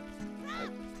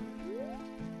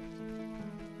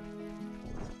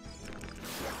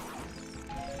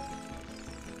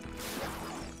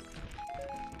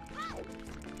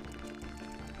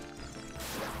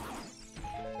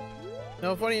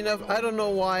 Now, funny enough, I don't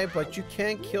know why, but you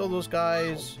can't kill those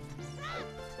guys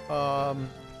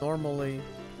normally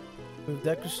with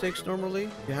Deku Sticks. Normally,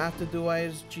 you have to do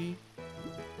ISG,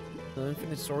 the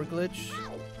infinite sword glitch,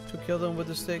 to kill them with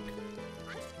the stick,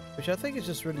 which I think is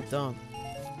just really dumb.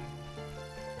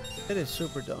 It is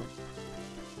super dumb.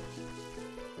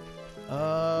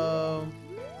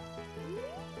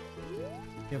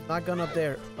 You have not gone up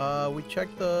there. We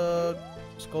checked the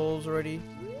skulls already.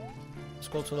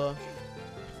 Skulltula.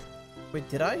 Wait,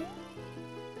 did I?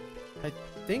 I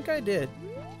think I did.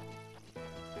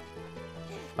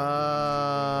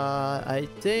 I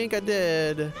think I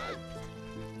did.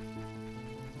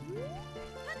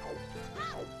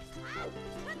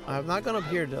 I've not gone up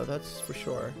here though, that's for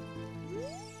sure.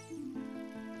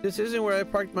 This isn't where I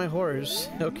parked my horse.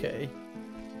 Okay.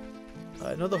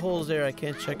 I know the hole's there, I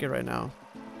can't check it right now.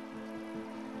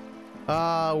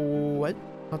 What?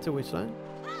 Haunted Wasteland?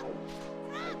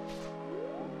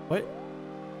 What?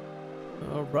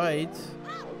 Alright.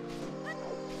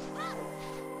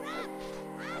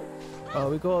 Oh,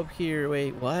 we go up here.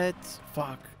 Wait, what?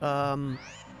 Fuck.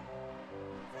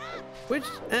 Which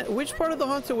part of the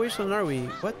Haunted Wasteland are we?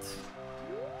 What?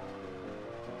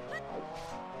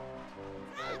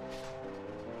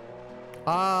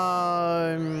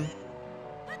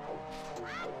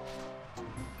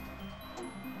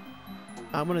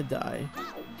 I'm gonna die.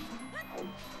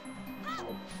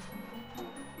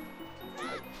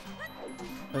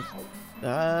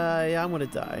 Yeah, I'm gonna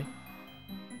die.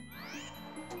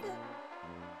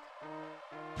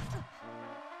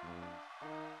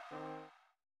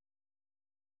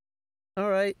 All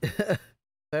right.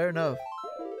 Fair enough.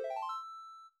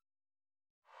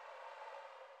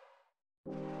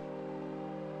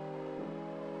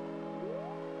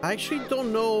 I actually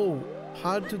don't know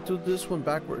how to do this one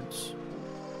backwards.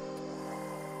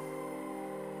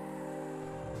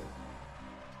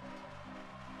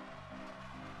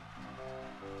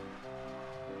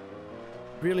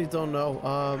 Really don't know.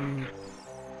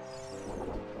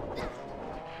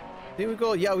 Here we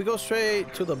go. Yeah, we go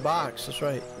straight to the box. That's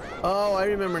right. Oh, I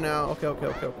remember now. Okay.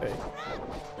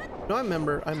 No, I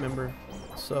remember.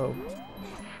 So,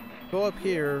 go up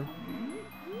here.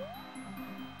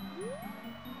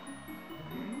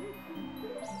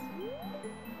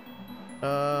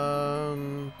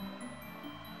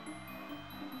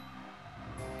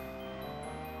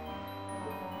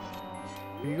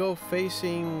 You go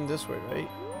facing this way, right?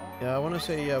 Yeah, I want to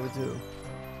say yeah, we do.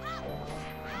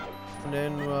 And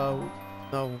then, no.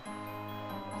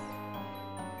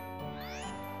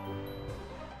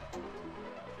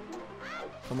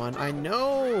 Come on, I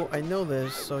know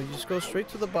this. So you just go straight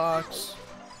to the box.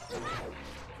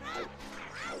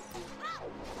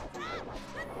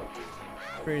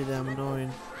 Pretty damn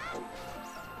annoying.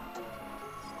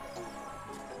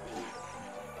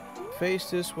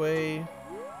 Face this way.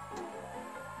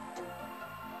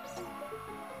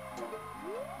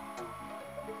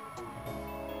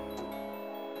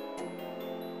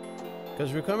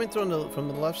 Because we're coming through from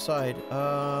the left side.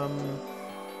 I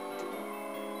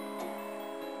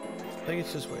think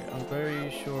it's this way. I'm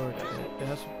very sure that it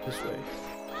has to be this way.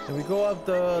 And we go up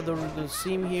the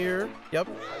seam here. Yep.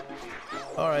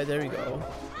 Alright, there we go.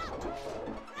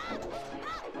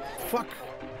 Fuck!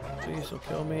 Please don't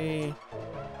kill me.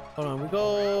 Hold on, we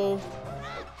go...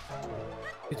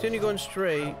 Continue going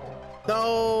straight.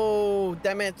 No!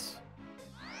 Damn it!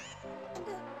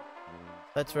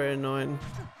 That's very annoying.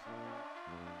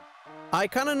 I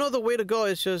kind of know the way to go.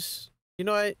 It's just, you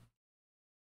know,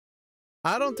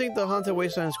 I don't think the Haunted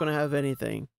Wasteland is going to have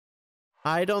anything.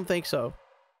 I don't think so.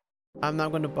 I'm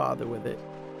not going to bother with it.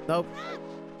 Nope.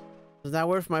 It's not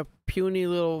worth my puny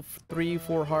little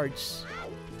 3-4 hearts.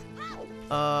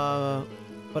 But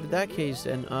in that case,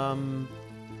 then,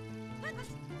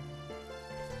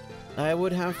 I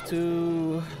would have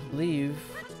to leave.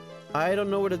 I don't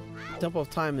know where the Temple of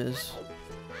Time is.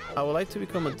 I would like to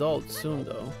become adult soon,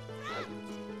 though.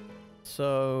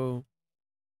 So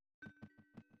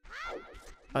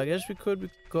I guess we could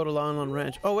go to Lon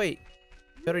Ranch. Oh wait,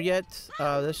 better yet,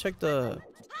 let's check the.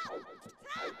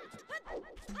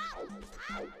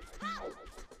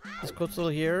 Let's go to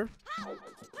here.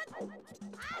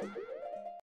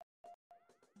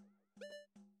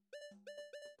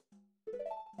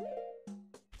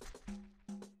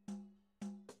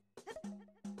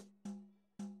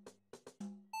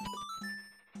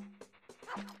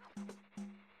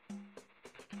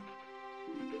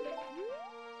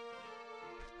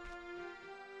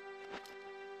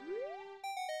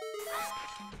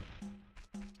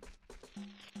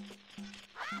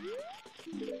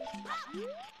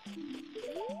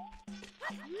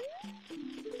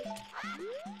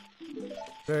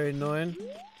 Very annoying.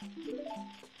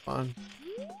 Come on.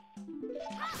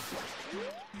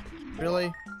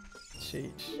 Really?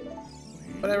 Jeez.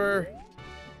 Whatever.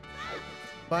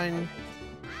 Fine.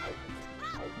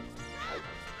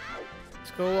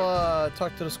 Let's go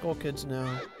talk to the Skull Kids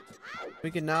now.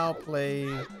 We can now play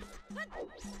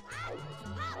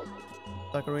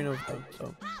Ocarina with them,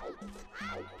 so.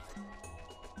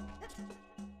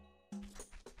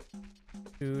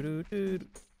 Do do do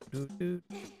do do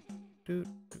do.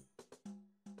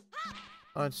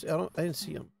 I didn't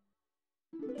see him.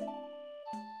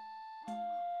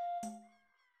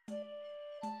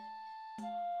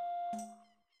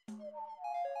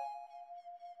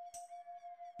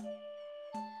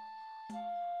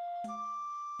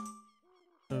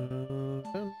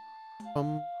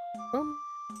 Bum, bum.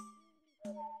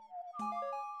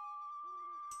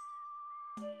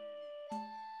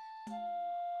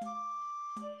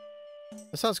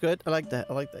 That sounds good. I like that.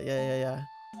 I like that. Yeah, yeah, yeah.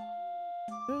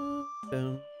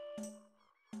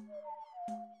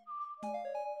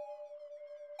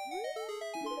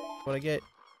 What I get?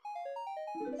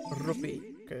 Rupee.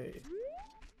 Okay.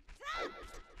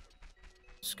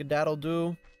 Skedaddle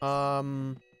do.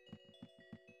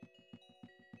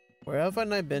 Where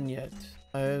haven't I been yet?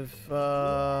 I've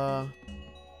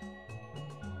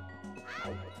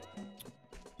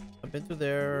been to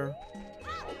there.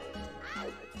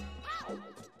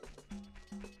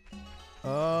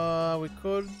 We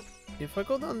could, if I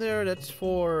go down there, that's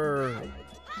for,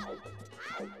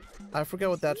 I forget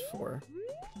what that's for.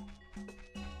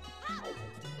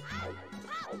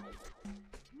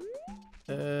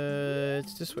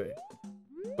 It's this way.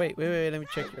 Wait, let me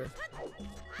check here.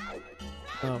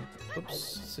 Oh,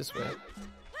 oops, it's this way.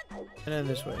 And then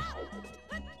this way.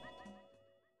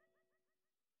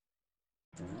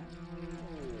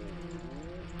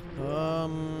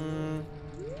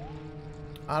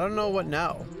 I don't know what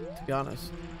now, to be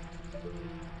honest.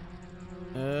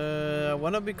 I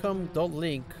want to become Adult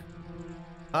Link.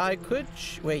 I could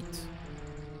wait.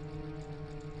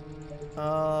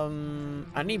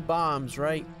 I need bombs,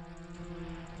 right?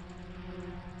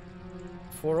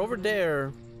 For over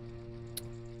there.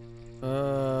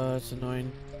 It's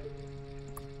annoying.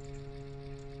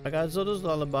 I got Zelda's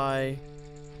Lullaby.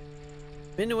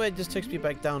 Anyway, it just takes me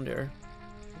back down there.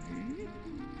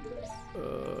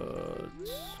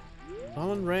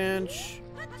 Holland Ranch.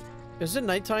 Is it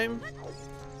nighttime?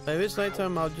 If it's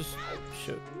nighttime, I'll just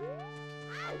shoot.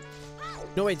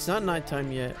 No, wait, it's not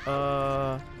nighttime yet.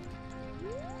 I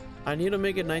need to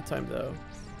make it nighttime though.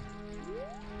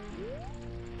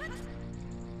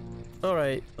 All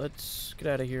right, let's get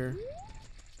out of here.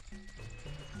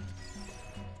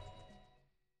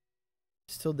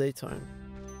 Still daytime.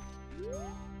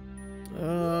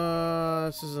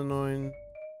 This is annoying.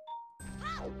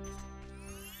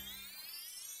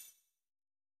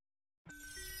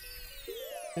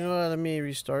 You know what? Let me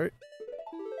restart.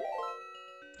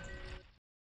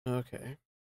 Okay.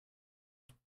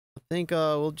 I think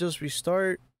we'll just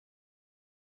restart.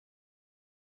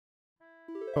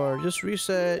 Or just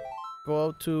reset. Go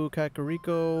out to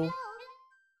Kakariko.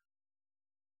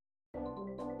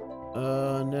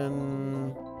 And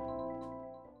then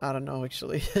I don't know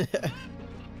actually.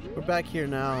 We're back here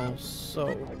now, so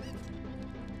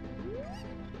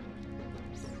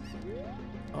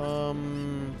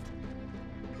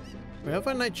where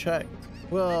haven't I checked?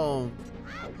 Well,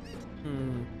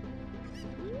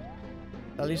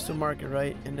 at least to market,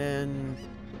 right? And then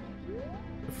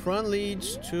the front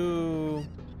leads to,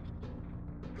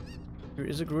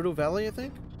 is it Gerudo Valley, I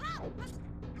think? I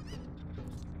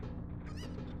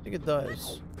think it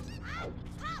does.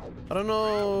 I don't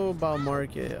know about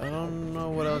market. I don't know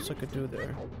what else I could do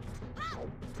there.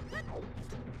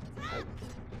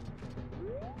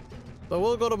 But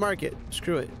we'll go to market.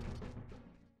 Screw it.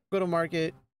 Go to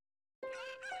market.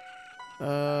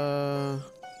 Let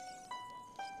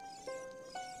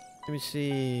me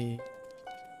see.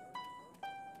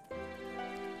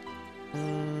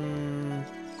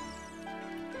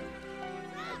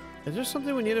 Is there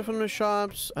something we needed from the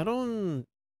shops? I don't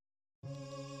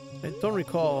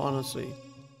recall, honestly.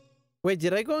 Wait,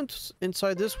 did I go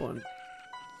inside this one?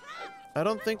 I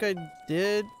don't think I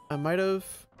did. I might have.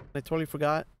 I totally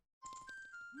forgot.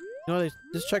 No,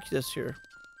 let's check this here.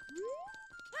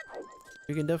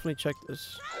 We can definitely check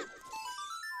this.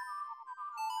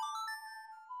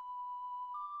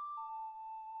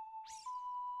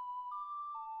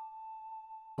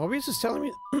 OBS is telling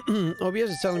me OBS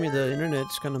is telling me the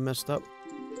internet's kind of messed up.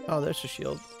 Oh, there's a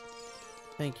shield.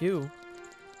 Thank you.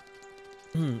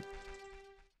 At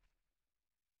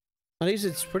least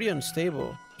it's pretty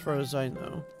unstable, as far as I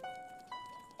know.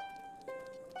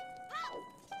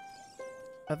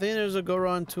 I think there's a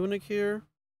Goron tunic here.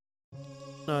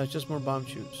 No, it's just more bomb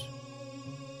shoes.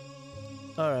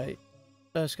 Alright.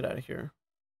 Let's get out of here.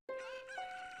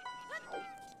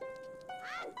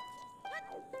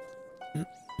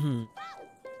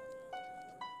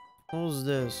 What was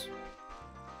this?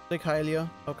 Like Hylia?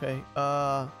 Okay.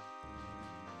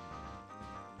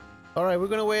 Alright, we're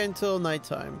gonna wait until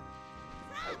nighttime.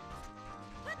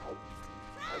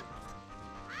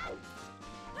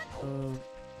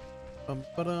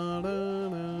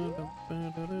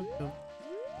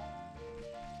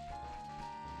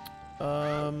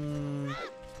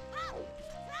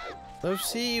 Let's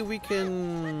see if we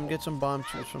can get some bomb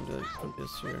shoes from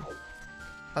this here.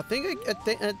 I think I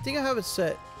have it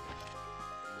set.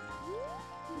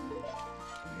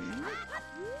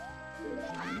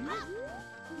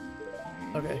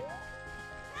 Okay.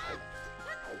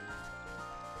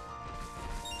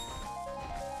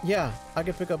 Yeah, I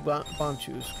can pick up bomb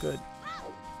shoes. Good.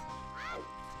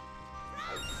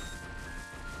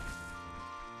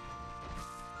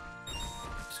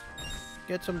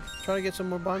 Try to get some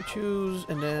more bomb shoes,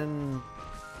 and then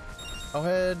I'll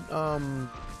head how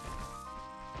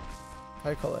do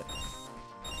you call it?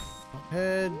 I'll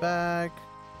head back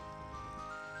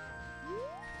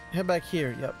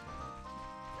here. Yep.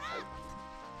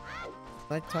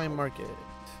 Nighttime market.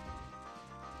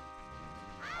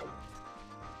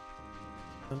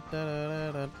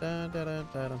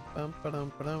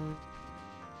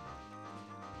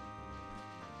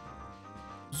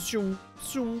 Zoom,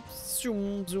 zoom,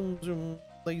 zoom, zoom, zoom.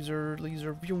 Laser,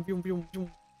 laser, zoom, zoom, zoom,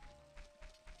 zoom.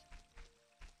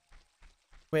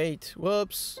 Wait,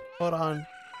 whoops. Hold on.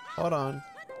 I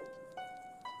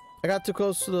got too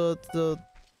close to the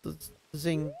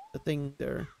thing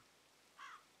there.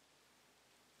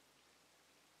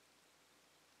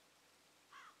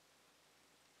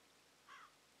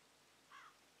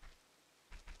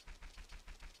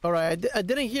 Alright, I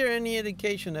didn't hear any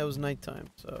indication that it was nighttime,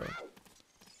 so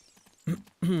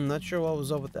not sure what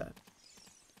was up with that.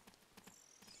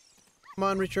 Come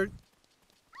on, Richard.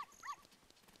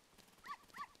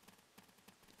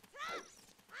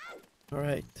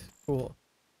 Alright, cool.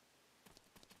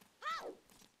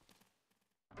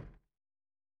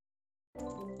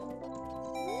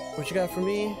 What you got for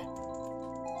me?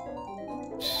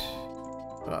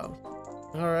 Wow.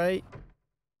 Alright.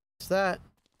 What's that?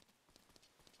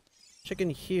 Chicken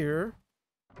here.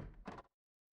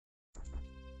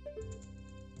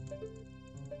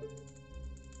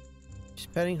 She's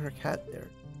petting her cat there.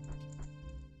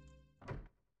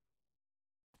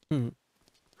 Hmm.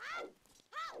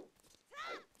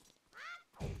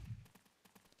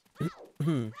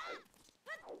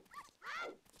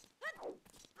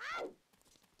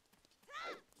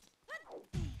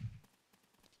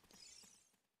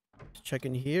 Check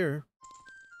in here.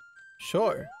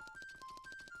 Sure.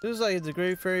 This is like the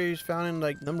Great Fairies found in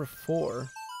like number 4.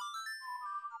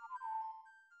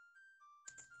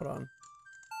 Hold on.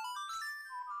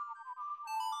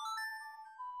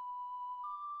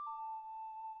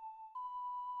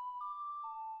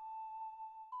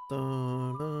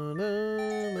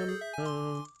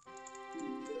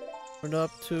 We're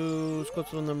up to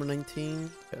Squirtle number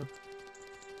 19. Okay.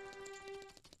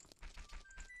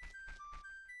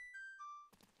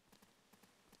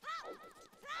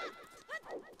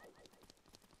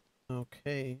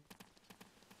 Okay.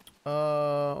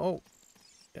 Oh.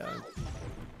 Yeah.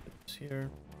 It's here.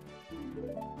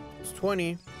 It's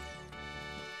 20.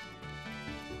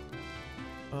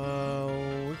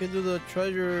 We can do the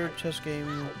treasure chest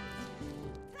game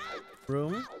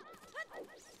room.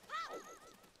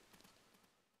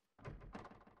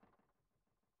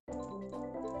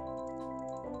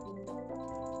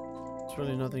 There's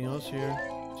really nothing else here,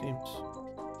 seems.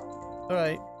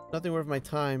 Alright, nothing worth my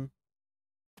time.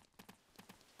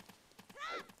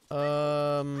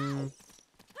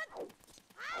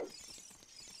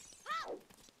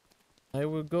 I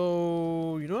would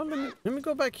go... You know what? Let me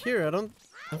go back here. I don't...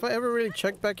 Have I ever really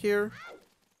checked back here?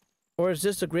 Or is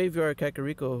this the graveyard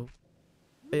Kakariko?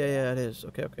 Yeah, it is.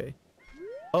 Okay, okay.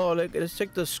 Oh, let's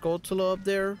check the Skulltula up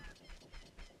there.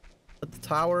 At the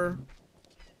tower.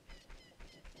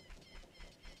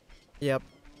 Yep.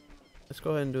 Let's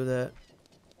go ahead and do that.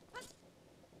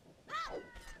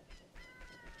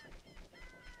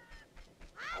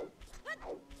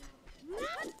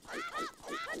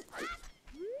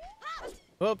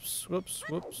 Whoops, whoops,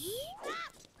 whoops.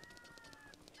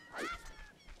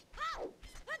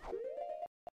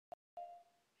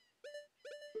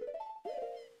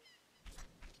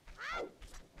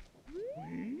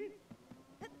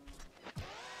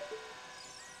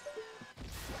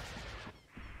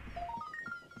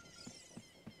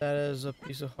 That is a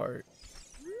piece of heart.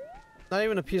 Not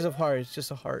even a piece of heart, it's just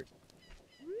a heart.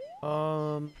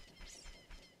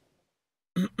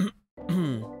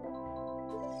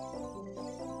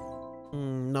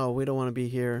 No, we don't want to be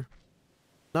here.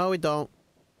 No, we don't.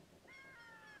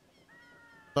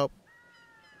 Nope.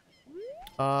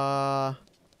 I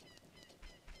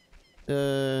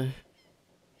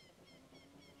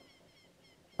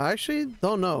actually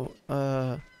don't know.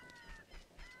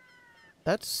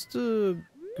 That's the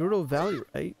Gerudo Valley,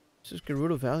 right? This is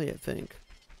Gerudo Valley, I think.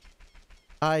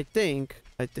 I think.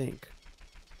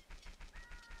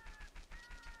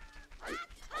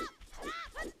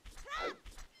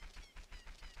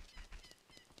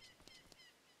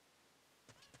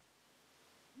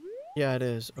 Yeah, it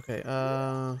is. Okay,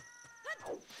 let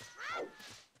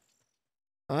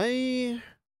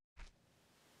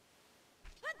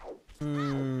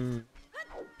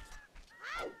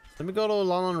me go to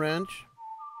Lon Ranch.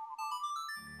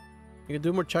 You can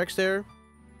do more checks there.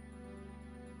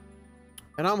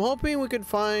 And I'm hoping we could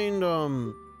find,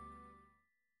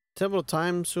 Temple of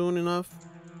Time soon enough.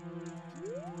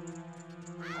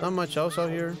 Not much else out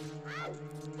here.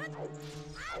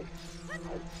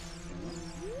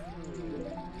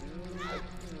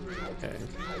 Okay.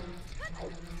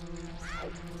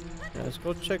 Yeah, let's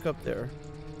go check up there.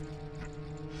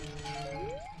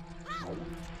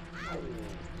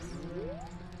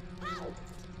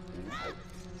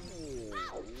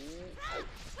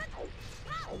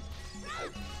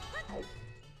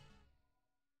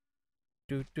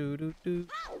 Do do do do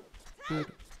do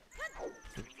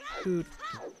do.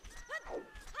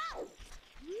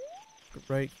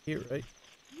 Right here, right?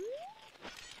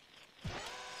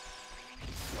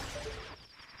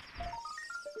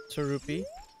 It's a rupee.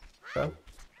 Okay.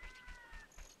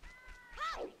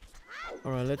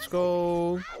 Alright, let's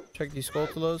go check these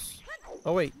Skulltulas.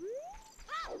 Oh wait.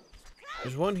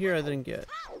 There's one here I didn't get.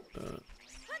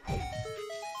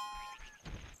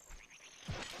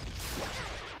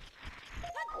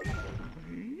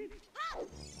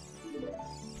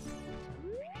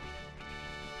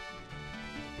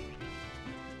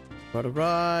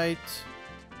 Right.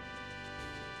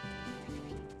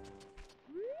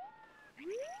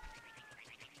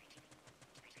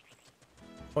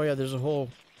 Oh yeah, there's a hole.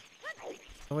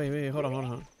 Oh wait, hold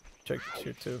on. Check this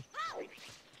here too.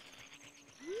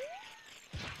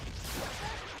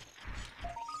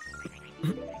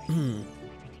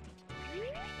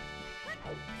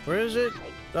 Where is it?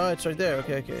 Oh, it's right there.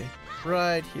 Okay, okay.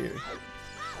 Right here.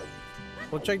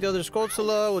 We'll check the other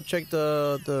Skulltula. We'll check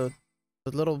the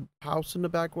little house in the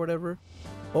back or whatever.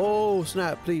 Oh,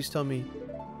 snap. Please tell me.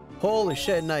 Holy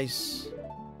shit, nice.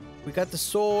 We got the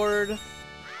sword. This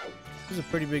is a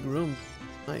pretty big room.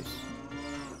 Nice.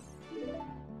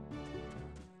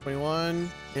 21.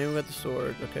 And we got the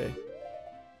sword. Okay.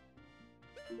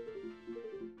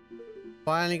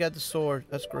 Finally got the sword.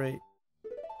 That's great.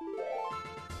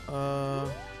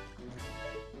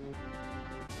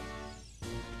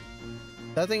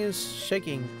 That thing is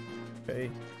shaking. Okay.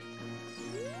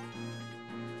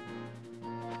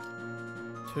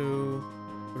 2,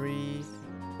 3,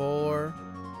 4,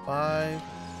 5.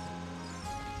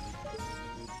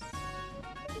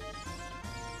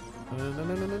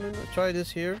 No. Try this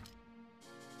here.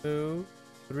 2,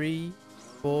 3,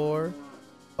 4,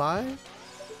 5.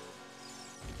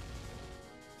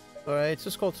 Alright, it's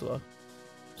just Skulltula.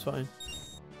 It's fine.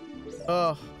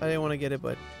 Oh, I didn't want to get it,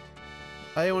 but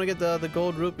I didn't want to get the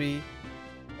gold rupee,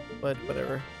 but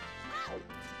whatever.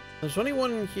 There's only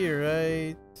one in here,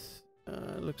 right?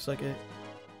 Looks like it.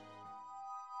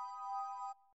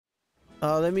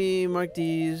 Let me mark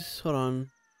these. Hold on.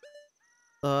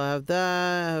 I have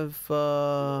that. I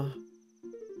have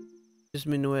just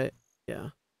Minuet. Yeah.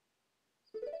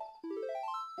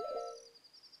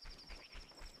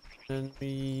 And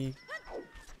we.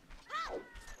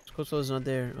 Skulltula's not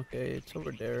there. Okay, it's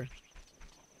over there.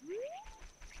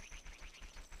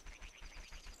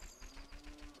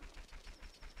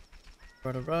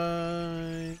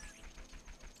 Right.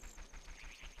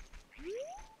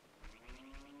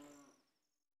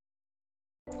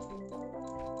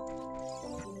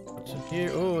 What's in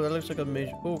here? Oh, that looks like a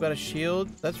major. Oh, got a shield.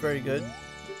 That's very good.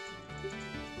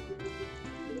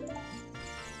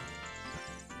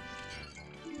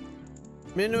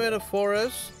 Minuet of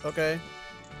forest. Okay,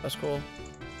 that's cool.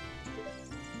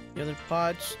 The other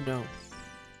pots? No.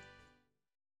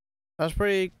 That's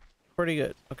pretty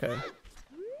good. Okay.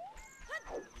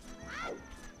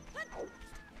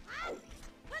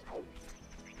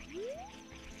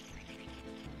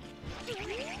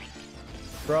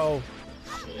 Bro,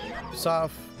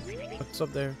 soft. What's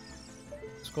up there?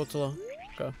 Skulltula.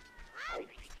 Okay.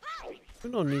 We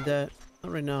don't need that.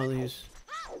 Not right now, these.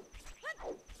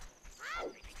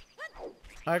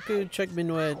 I could check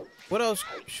Minuet. What else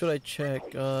should I check?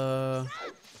 I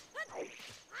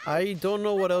don't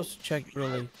know what else to check,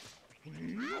 really.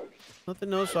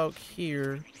 Nothing else out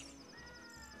here.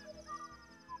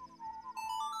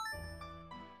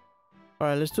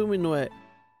 Alright, let's do Minuet.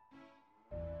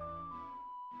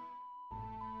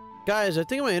 Guys, I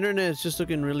think my internet is just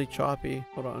looking really choppy.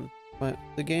 Hold on.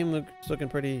 The game looks looking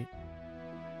pretty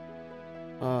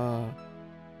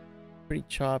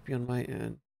choppy on my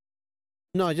end.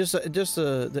 No, just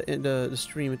the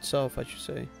stream itself, I should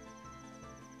say.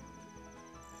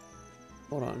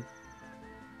 Hold on.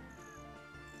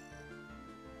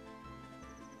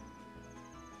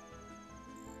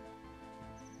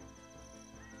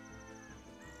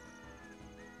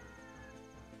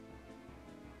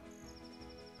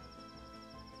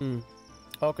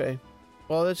 Okay.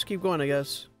 Well, let's keep going, I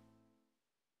guess.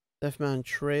 Deathman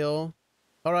Trail.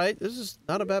 Alright, this is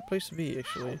not a bad place to be,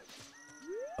 actually.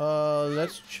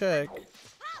 Let's check.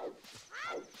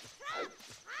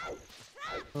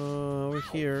 Over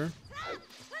here.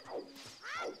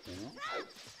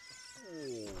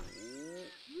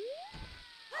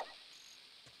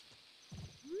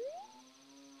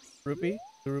 Rupee?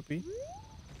 The rupee?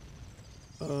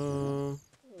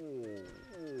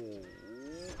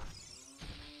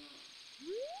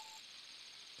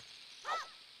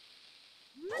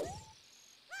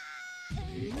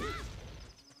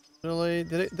 Really?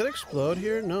 Did it explode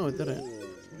here? No, it didn't.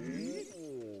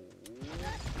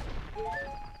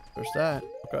 There's that.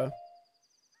 Okay.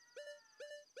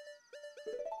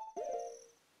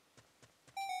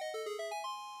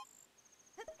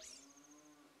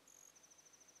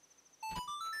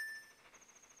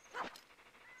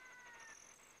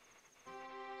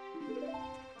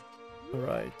 All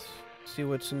right. See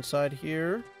what's inside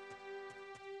here.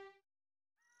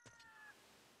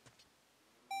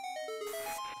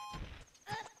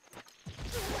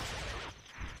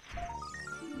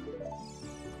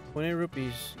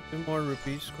 Rupees. 2 more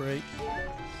rupees. Great.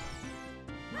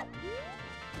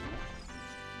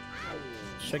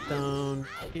 Check down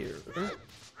here.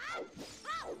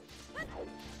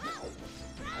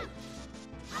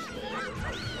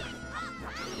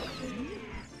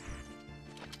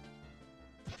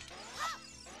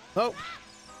 Oh.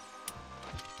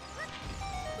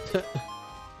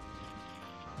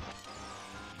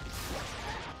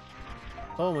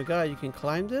 Oh my god, you can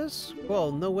climb this?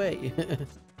 Well, no way.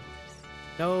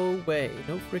 No way.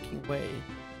 No freaking way.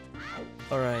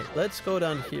 Alright, let's go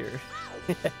down here.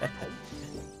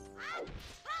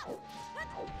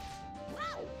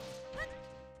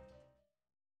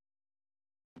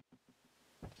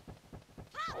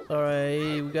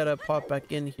 Alright, we gotta pop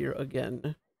back in here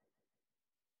again.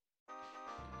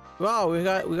 Wow, we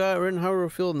got Renhauer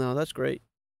Field now. That's great.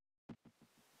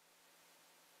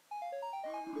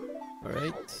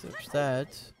 Alright, there's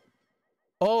that.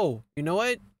 Oh, you know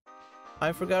what?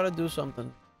 I forgot to do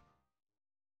something.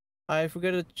 I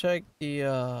forgot to check the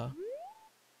ah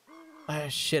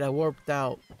shit, I warped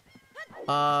out.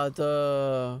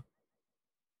 The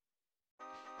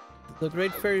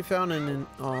Great Fairy Fountain in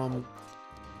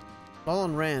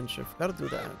Fallen Ranch. I forgot to do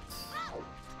that.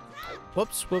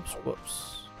 Whoops, whoops,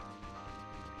 whoops.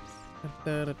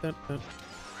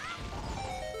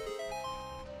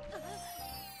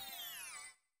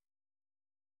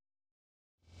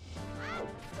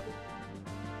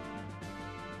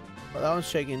 Oh, that one's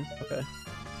shaking. Okay.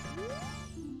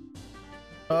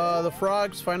 The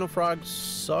frogs, final frogs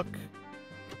suck.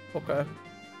 Okay.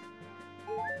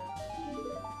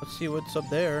 Let's see what's up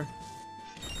there.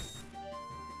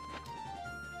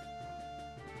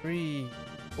 3,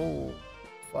 4,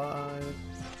 5.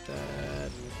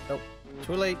 Nope.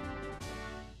 Too late.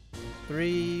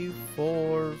 3,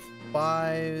 4,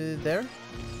 5. There.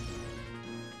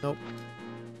 Nope.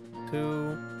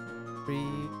 2, 3,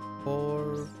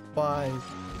 4, 5.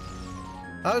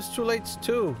 Oh, it's too late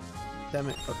too. Damn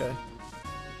it. Okay.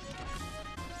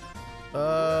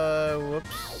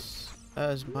 Whoops.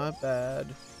 That's my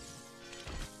bad.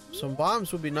 Some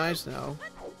bombs would be nice now.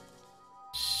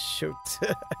 Shoot.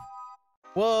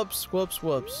 Whoops, whoops,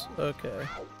 whoops. Okay.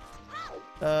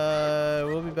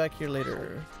 We'll be back here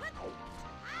later.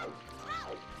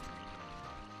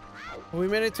 We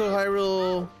made it to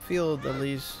Hyrule Field at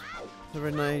least. It's a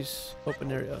very nice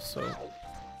open area, so.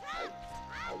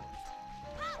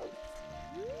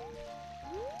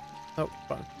 Oh,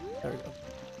 fine. There we go.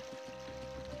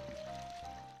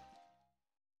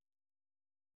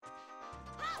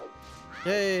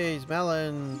 Yay, it's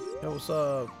Malin. Yo, what's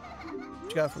up? What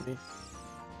you got for me?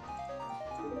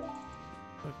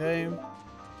 Okay.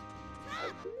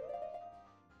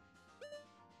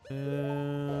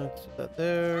 Let's put that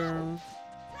there.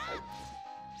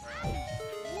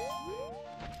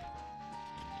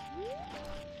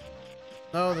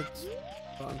 No, that's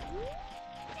fine.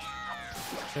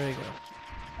 There you go.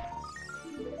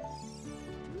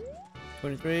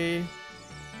 23.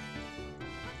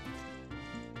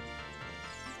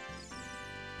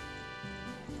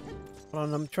 Hold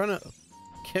on, I'm trying to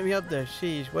get me up there.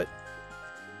 Sheesh, what?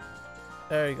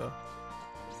 There you go.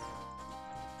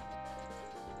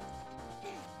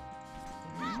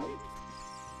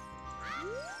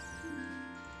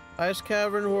 Ice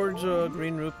Cavern hoards a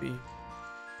green rupee.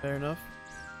 Fair enough.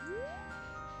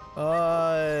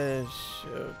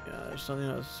 Shoot. Yeah, there's something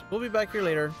else. We'll be back here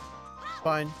later.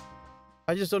 Fine.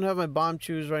 I just don't have my bomb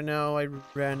choose right now. I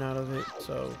ran out of it,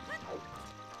 so.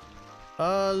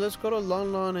 Let's go to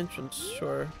Lon Lon entrance.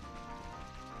 Sure.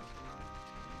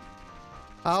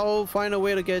 I'll find a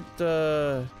way to get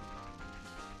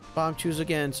bomb choose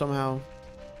again somehow.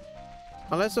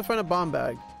 Unless I find a bomb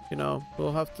bag, you know,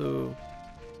 we'll have to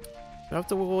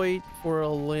wait for a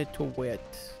little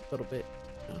bit.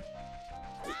 Yeah.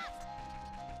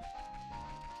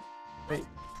 Wait,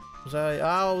 was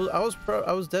I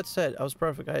was dead set. I was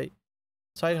perfect. I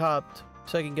side hopped,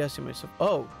 second guessing myself.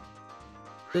 Oh,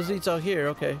 this leads out here.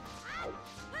 Okay.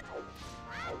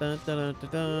 Dun, dun, dun,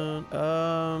 dun,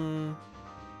 dun.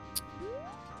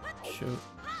 Shoot.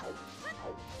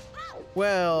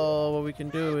 Well, what we can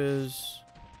do is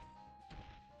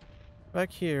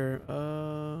back here.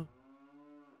 What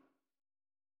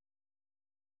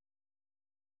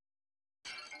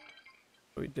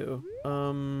do we do?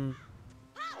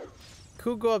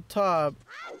 Could go up top,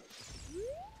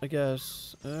 I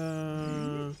guess.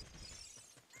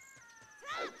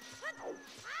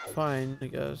 Fine, I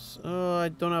guess. Oh, I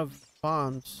don't have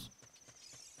bombs.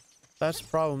 That's the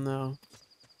problem now.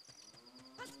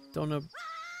 Don't have.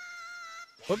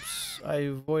 Whoops! I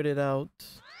voided out.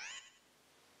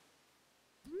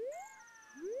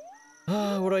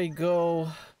 Where do I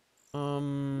go?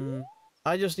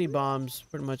 I just need bombs,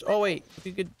 pretty much. Oh wait,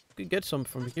 we could get some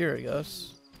from here, I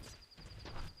guess.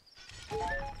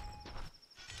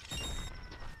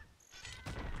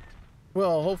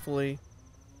 Well, hopefully.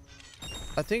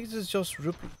 I think this is just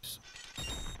rupees.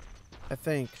 I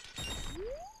think.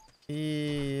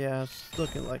 Yeah, it's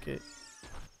looking like it.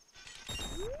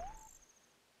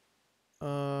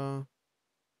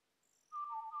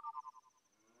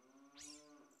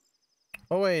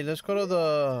 Oh wait, let's go to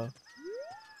the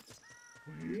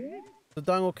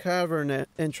Dango Cavern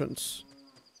entrance.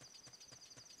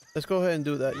 Let's go ahead and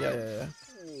do that. Yeah, yeah, yeah.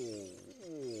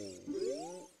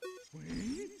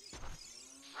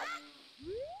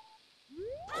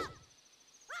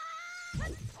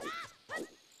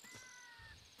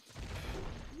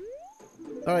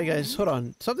 All right, guys, hold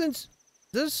on. Something's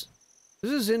this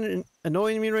is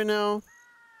annoying me right now.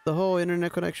 The whole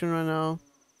internet connection right now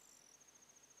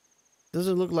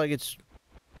doesn't look like it's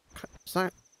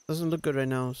not doesn't look good right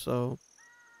now. So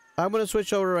I'm gonna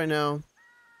switch over right now.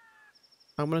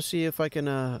 I'm gonna see if I can